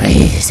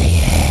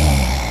Crazy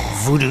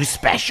Voodoo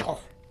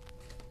Special.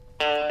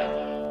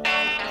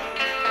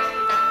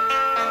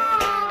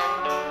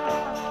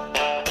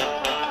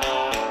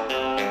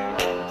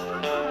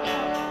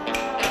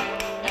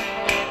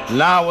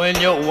 Now when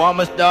your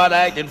woman start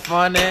acting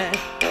funny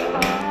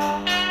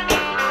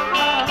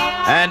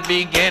and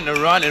begin to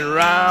running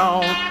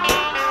around,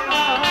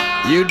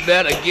 you'd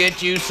better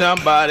get you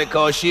somebody,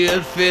 cause she's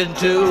fitting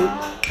to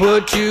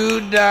put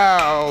you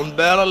down.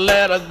 Better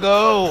let her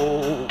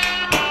go,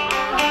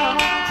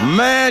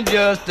 man,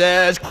 just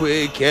as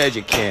quick as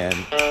you can,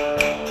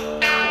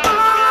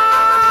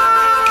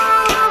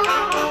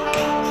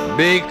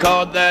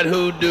 because that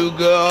hoodoo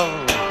girl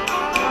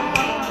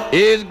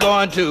is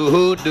going to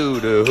hoodoo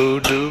the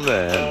hoodoo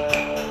man.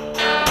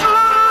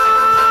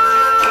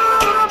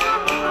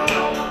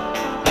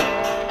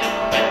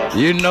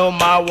 You know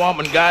my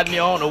woman got me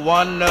on the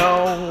one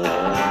no.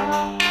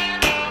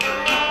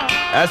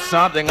 That's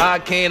something I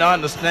can't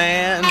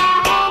understand.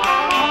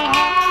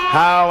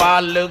 How I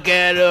look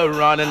at her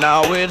running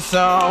out with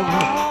some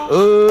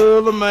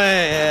other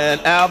man.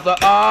 After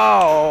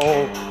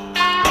all,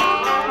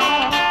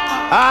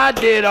 I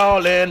did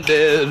all in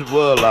this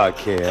world I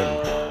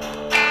can.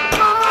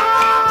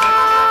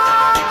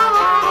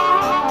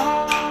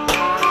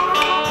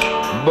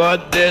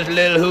 But this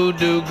little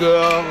hoodoo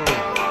girl,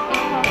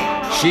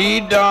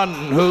 she done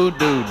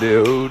hoodoo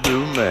the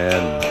hoodoo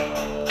man.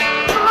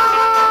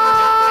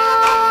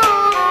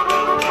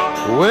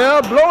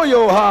 Well, blow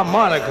your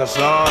harmonica,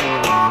 son.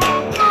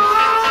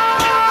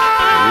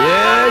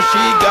 Yeah,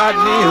 she got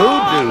me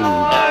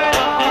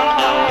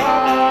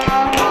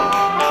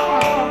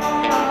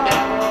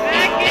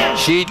hoodoo.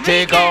 She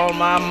take all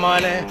my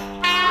money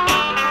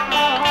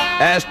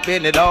and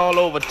spend it all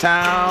over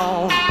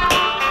town.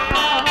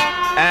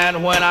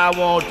 And when I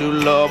want to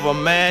love a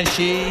man,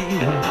 she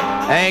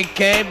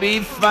can't be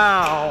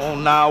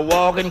found. I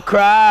walk and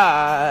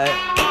cry,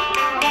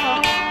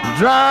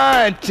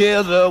 dry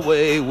tears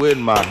away with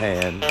my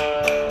hand.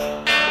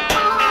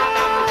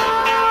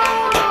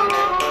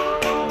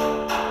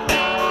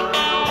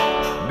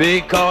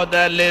 Because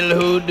that little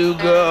hoodoo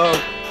girl,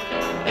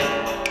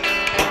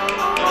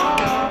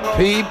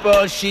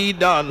 people, she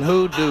done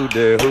hoodoo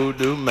the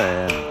hoodoo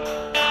man.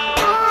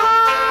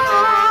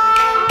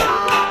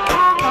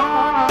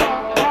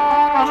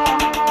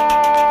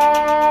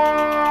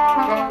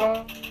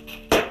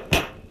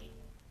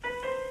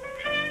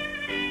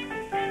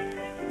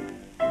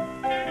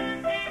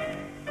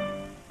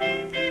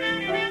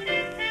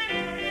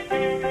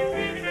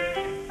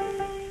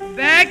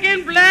 Back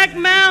in Black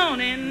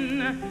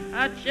Mountain,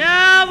 a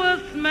child will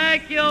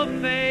smack your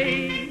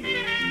face.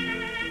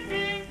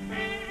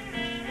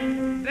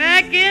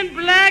 in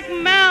Black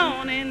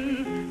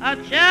Mountain, a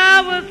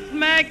child will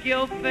smack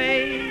your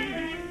face.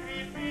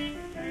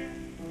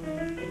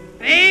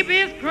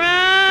 Babies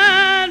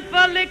crying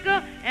for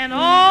liquor and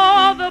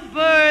all the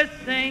birds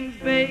sings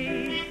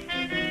bass.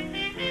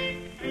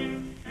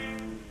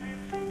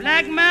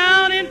 Black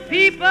Mountain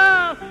people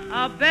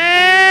are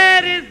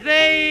bad as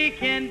they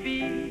can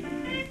be.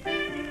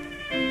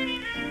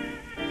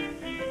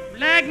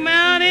 Black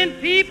Mountain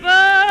people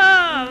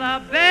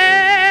are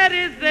bad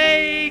as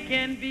they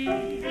can be.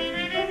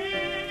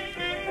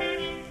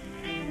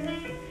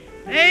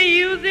 They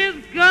use this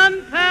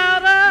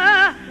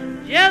gunpowder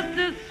just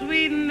to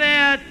sweeten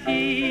their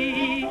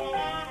tea.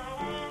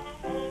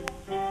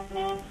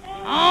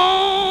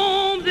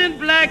 Homes in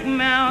Black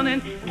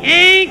Mountain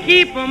can't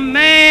keep a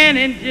man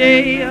in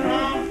jail.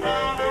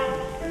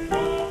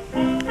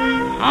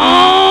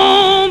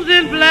 Homes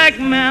in Black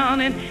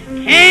Mountain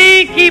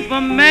can't keep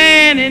a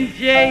man in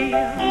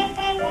jail.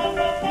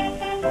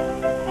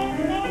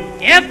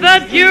 If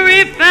the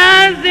jury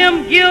finds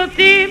them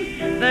guilty,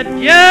 the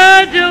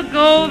judge will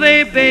go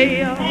they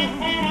bail.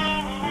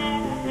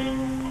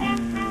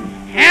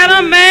 Had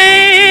a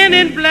man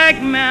in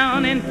Black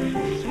Mountain,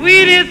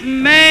 sweetest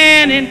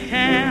man in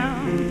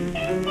town.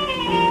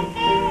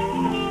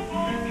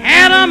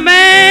 Had a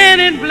man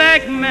in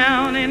Black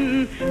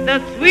Mountain,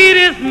 the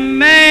sweetest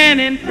man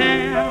in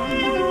town.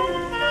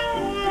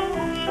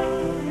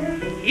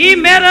 He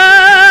met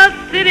a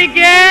city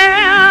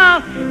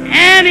gal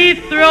and he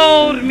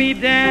throwed me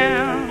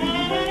down.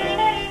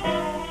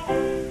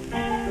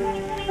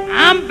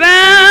 I'm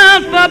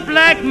bound for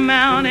Black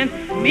Mountain,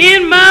 me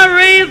and my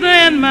razor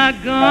and my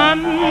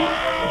gun.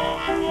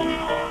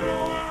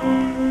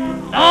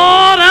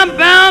 Lord, I'm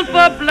bound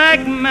for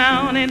Black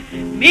Mountain,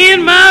 me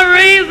and my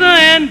razor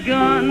and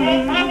gun.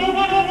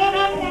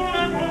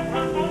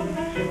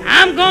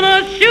 I'm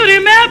gonna shoot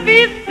him if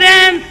he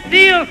stands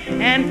still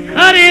and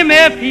cut him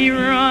if he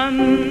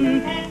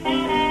runs.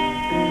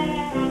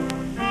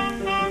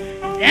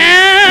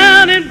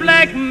 Down in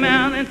Black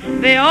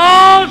Mountain, they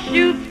all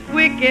shoot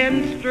quick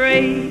and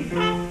straight.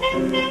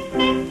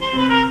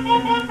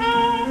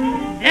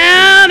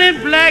 Down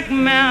in Black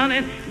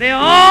Mountain, they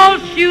all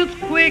shoot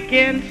quick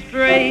and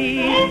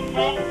straight.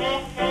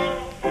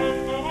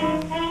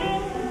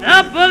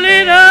 The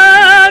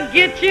bullet'll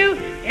get you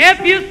if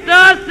you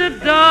start to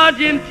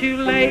dodging too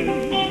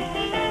late.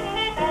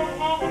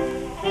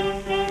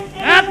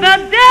 Got the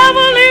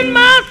devil in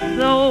my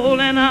soul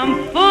and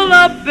I'm full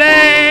of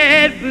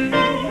bad booze.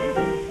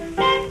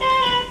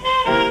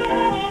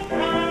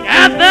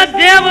 Got the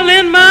devil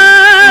in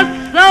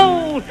my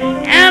soul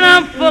and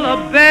I'm full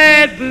of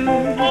bad booze.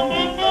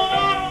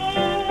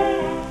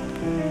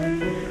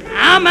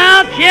 I'm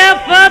out here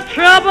for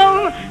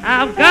trouble,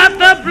 I've got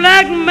the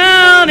Black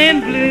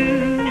Mountain Blues.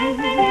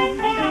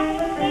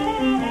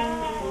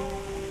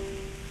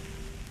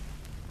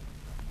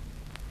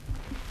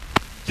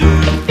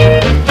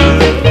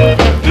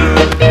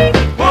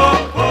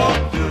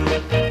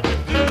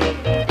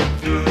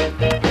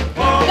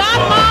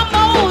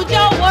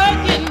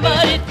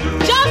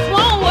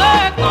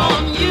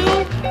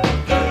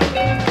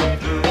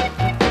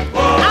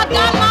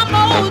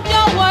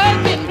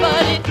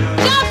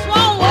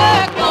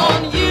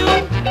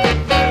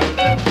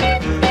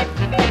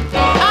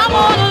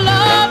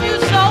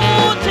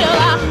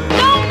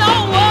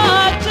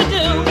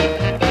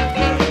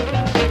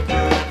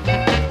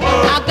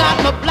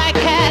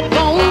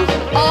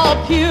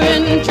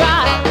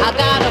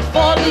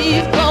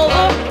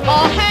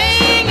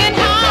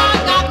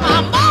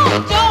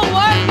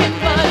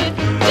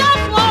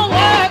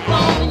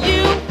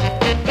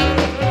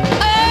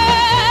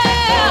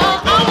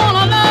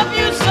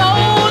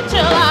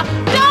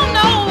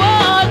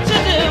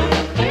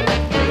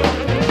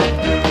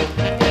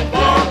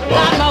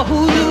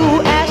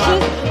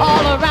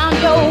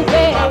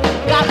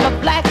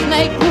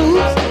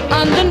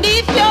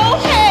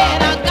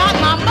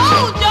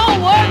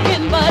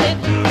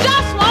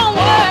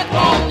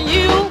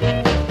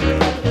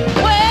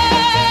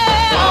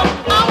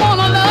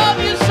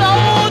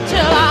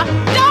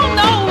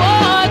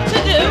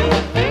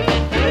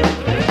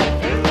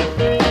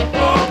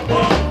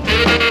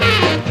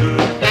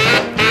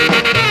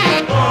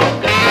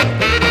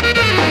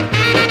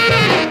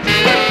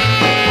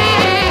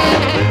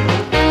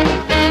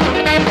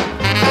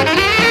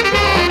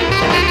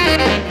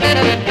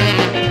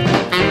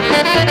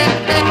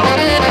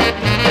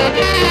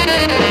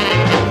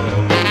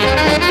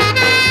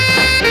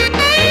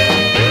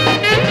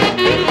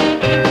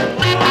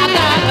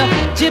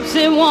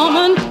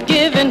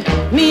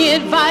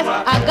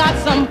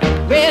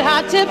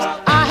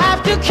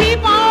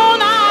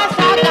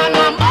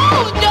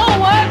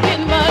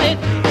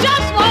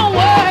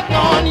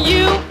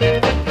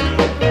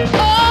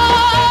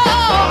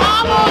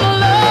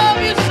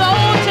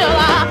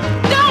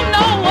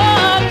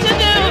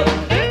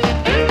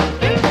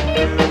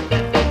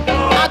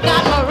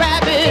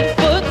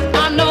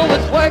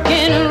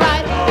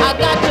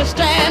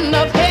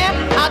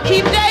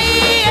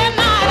 Day and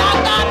night, I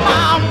got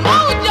my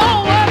mojo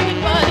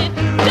working, but it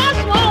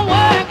just won't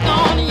work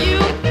on you.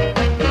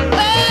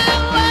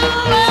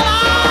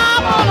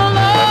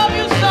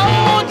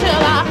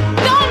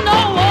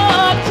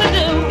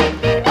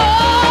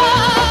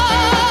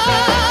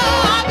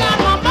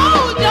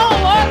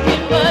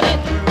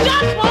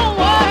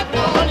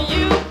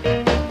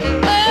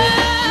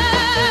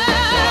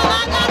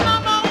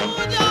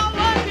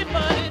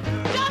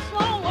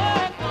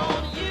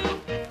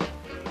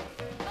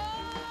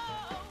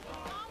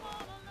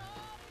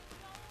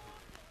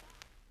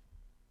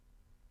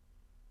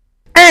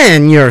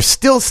 And you're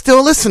still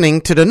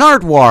listening to the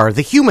Nardwuar,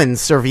 the Human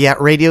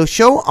Serviette Radio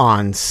Show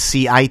on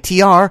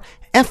CITR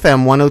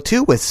FM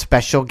 102 with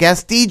special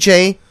guest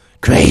DJ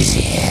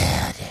Crazy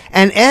Ed.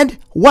 And Ed,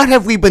 what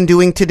have we been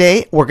doing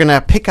today? We're going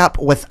to pick up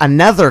with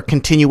another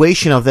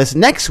continuation of this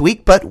next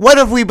week, but what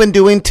have we been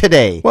doing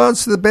today? Well,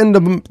 it's been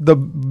the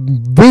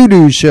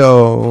Voodoo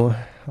Show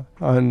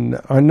on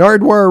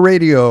Nardwuar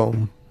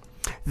Radio.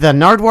 The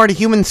Nardwuar the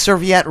Human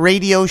Serviette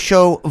Radio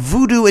Show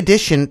Voodoo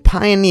Edition,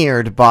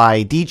 pioneered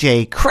by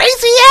DJ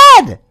Crazy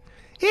Ed!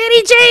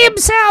 Eddie J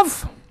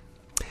himself!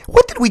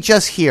 What did we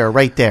just hear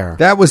right there?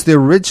 That was the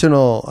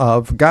original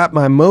of Got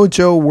My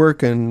Mojo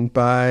Workin'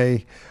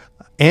 by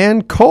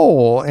Ann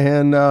Cole.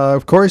 And,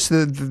 of course,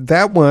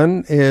 that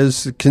one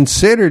is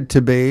considered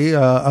to be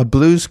a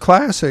blues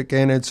classic,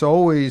 and it's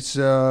always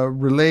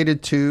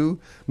related to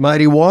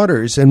Muddy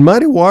Waters. And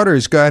Muddy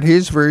Waters got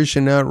his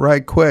version out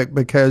right quick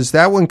because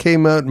that one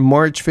came out in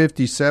March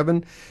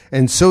 57,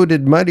 and so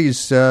did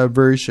Muddy's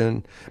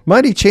version.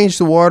 Muddy changed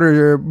the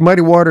water.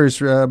 Muddy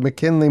Waters,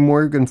 McKinley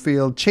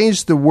Morganfield,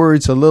 changed the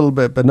words a little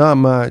bit, but not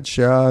much.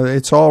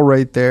 It's all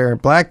right there.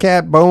 Black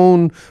cat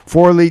bone,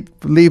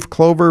 four-leaf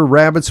clover,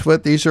 rabbit's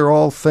foot, these are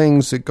all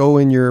things that go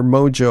in your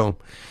mojo.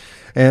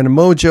 And a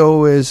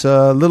mojo is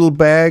a little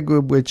bag,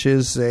 which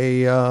is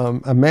a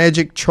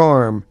magic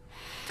charm.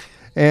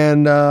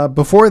 And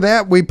before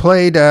that, we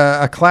played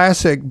a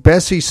classic,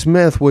 Bessie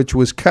Smith, which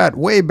was cut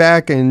way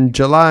back in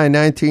July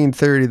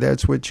 1930.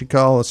 That's what you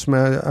call an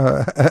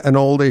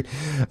oldie.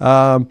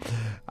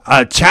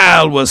 A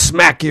child will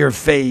smack your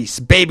face,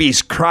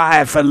 babies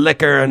cry for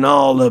liquor, and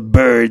all the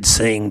birds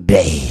sing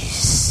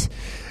bass.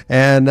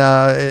 And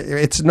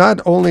it's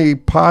not only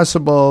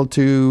possible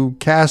to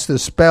cast a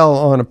spell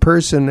on a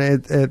person,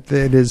 it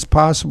is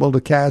possible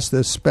to cast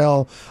a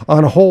spell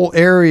on a whole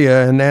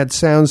area, and that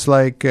sounds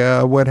like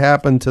what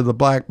happened to the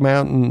Black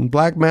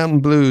Mountain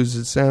Blues.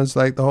 It sounds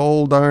like the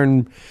whole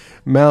darn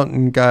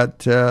mountain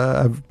got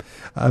a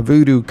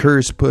voodoo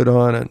curse put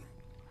on it.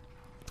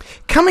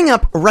 Coming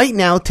up right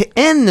now to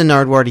end the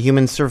Nardwuar the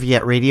Human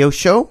Serviette Radio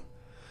Show.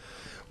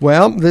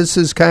 Well, this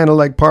is kind of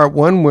like part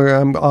one, where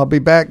I'll be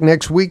back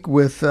next week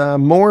with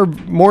more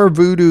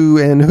voodoo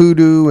and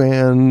hoodoo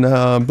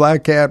and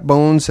black cat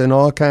bones and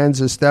all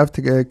kinds of stuff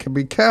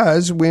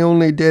because we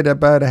only did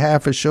about a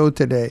half a show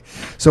today.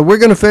 So we're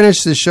going to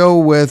finish the show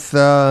with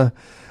an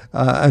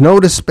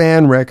Otis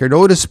Spann record.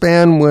 Otis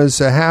Spann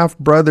was a half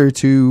brother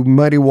to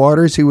Muddy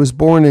Waters. He was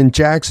born in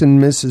Jackson,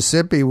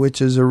 Mississippi,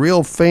 which is a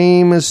real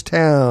famous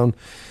town.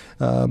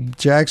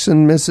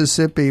 Jackson,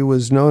 Mississippi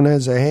was known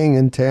as a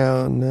hanging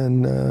town,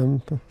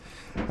 and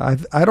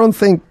I don't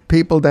think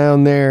people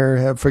down there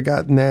have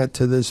forgotten that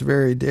to this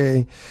very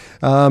day.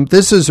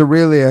 This is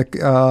really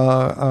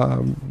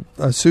a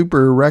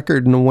super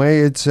record in a way.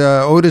 It's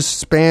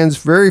Otis Spann's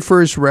very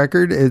first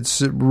record.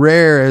 It's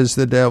rare as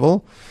the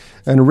devil.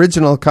 An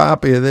original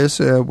copy of this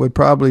would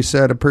probably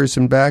set a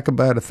person back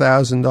about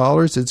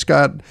 $1,000. It's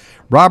got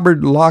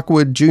Robert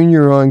Lockwood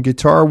Jr. on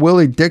guitar,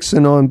 Willie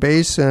Dixon on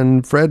bass,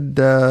 and Fred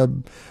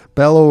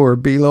Bello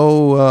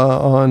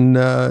on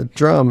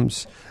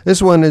drums.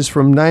 This one is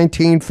from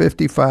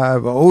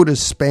 1955,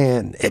 Otis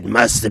Spann. It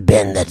must have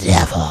been the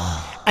devil.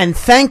 And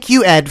thank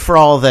you, Ed, for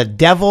all the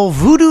devil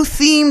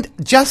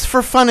voodoo-themed just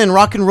for fun and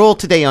rock and roll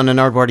today on the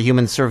Nardwuar the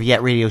Human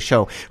Serviette Radio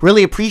Show.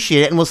 Really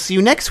appreciate it, and we'll see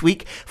you next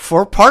week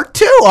for part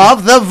 2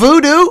 of The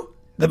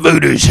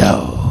Voodoo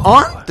Show.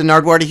 On the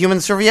Nardwuar the Human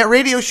Serviette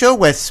Radio Show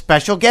with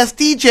special guest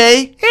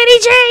DJ Eddie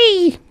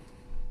J!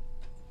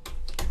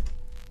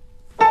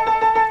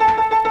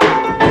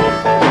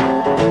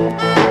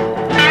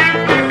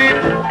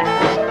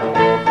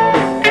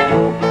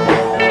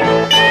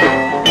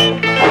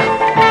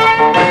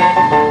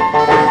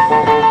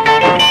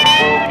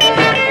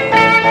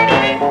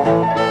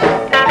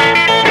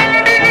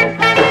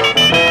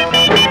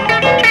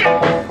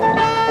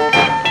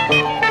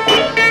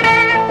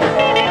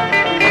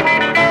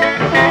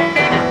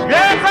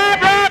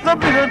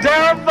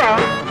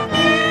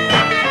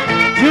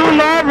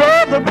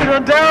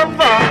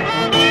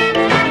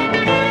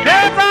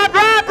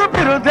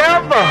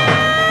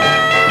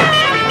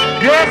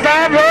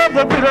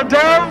 The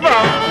devil.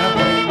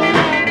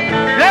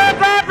 Yes,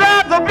 I'd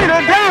rather be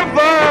the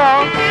devil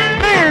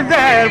than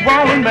that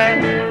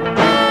woman.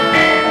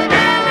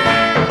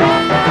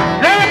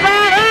 Yes,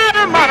 I heard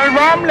a mighty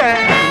rumbling.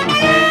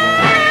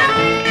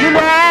 You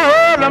know I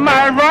heard a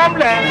mighty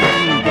rumbling.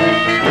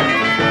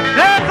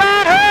 Yes,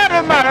 I heard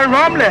a mighty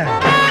rumbling.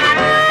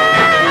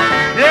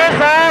 Yes,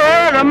 I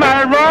heard a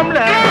mighty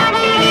rumbling.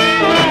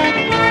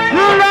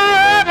 You know I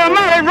heard a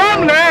mighty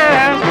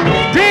rumbling.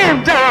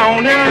 Deep down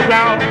in the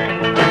ground.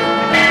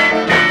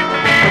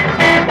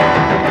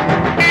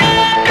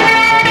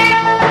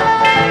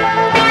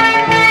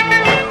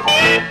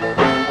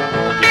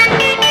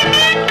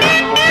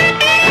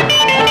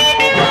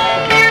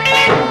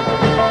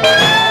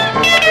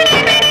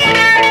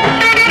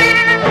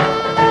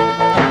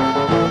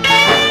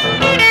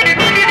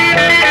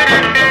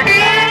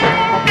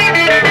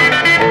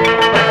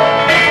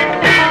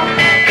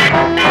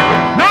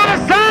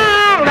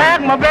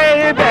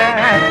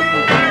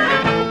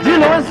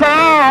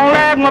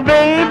 my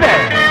baby.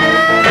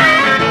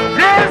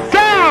 Just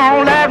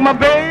sound like my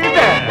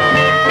baby.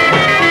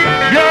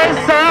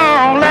 Just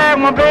sound like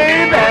my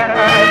baby.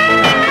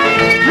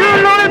 You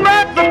know it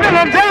must have been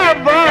a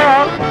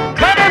devil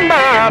cutting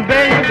my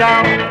baby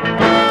down.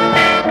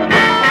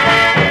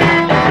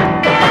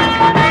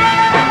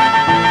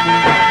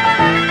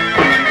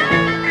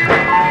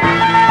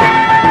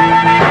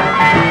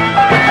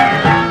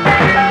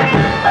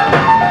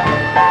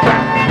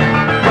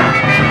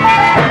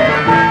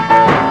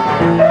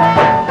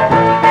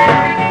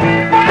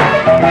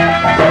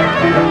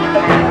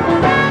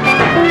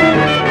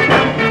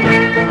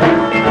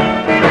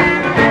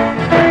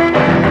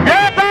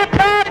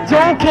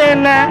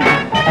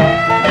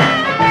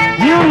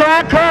 You know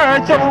I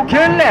caught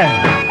joking now.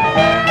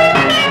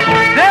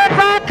 Yes,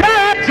 I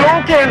caught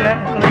joking now.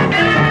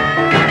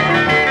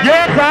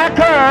 Yes, I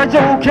caught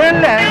joking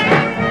now.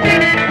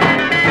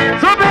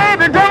 So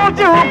baby, don't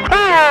you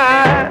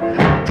cry.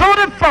 Told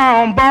the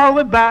phone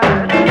boy bye.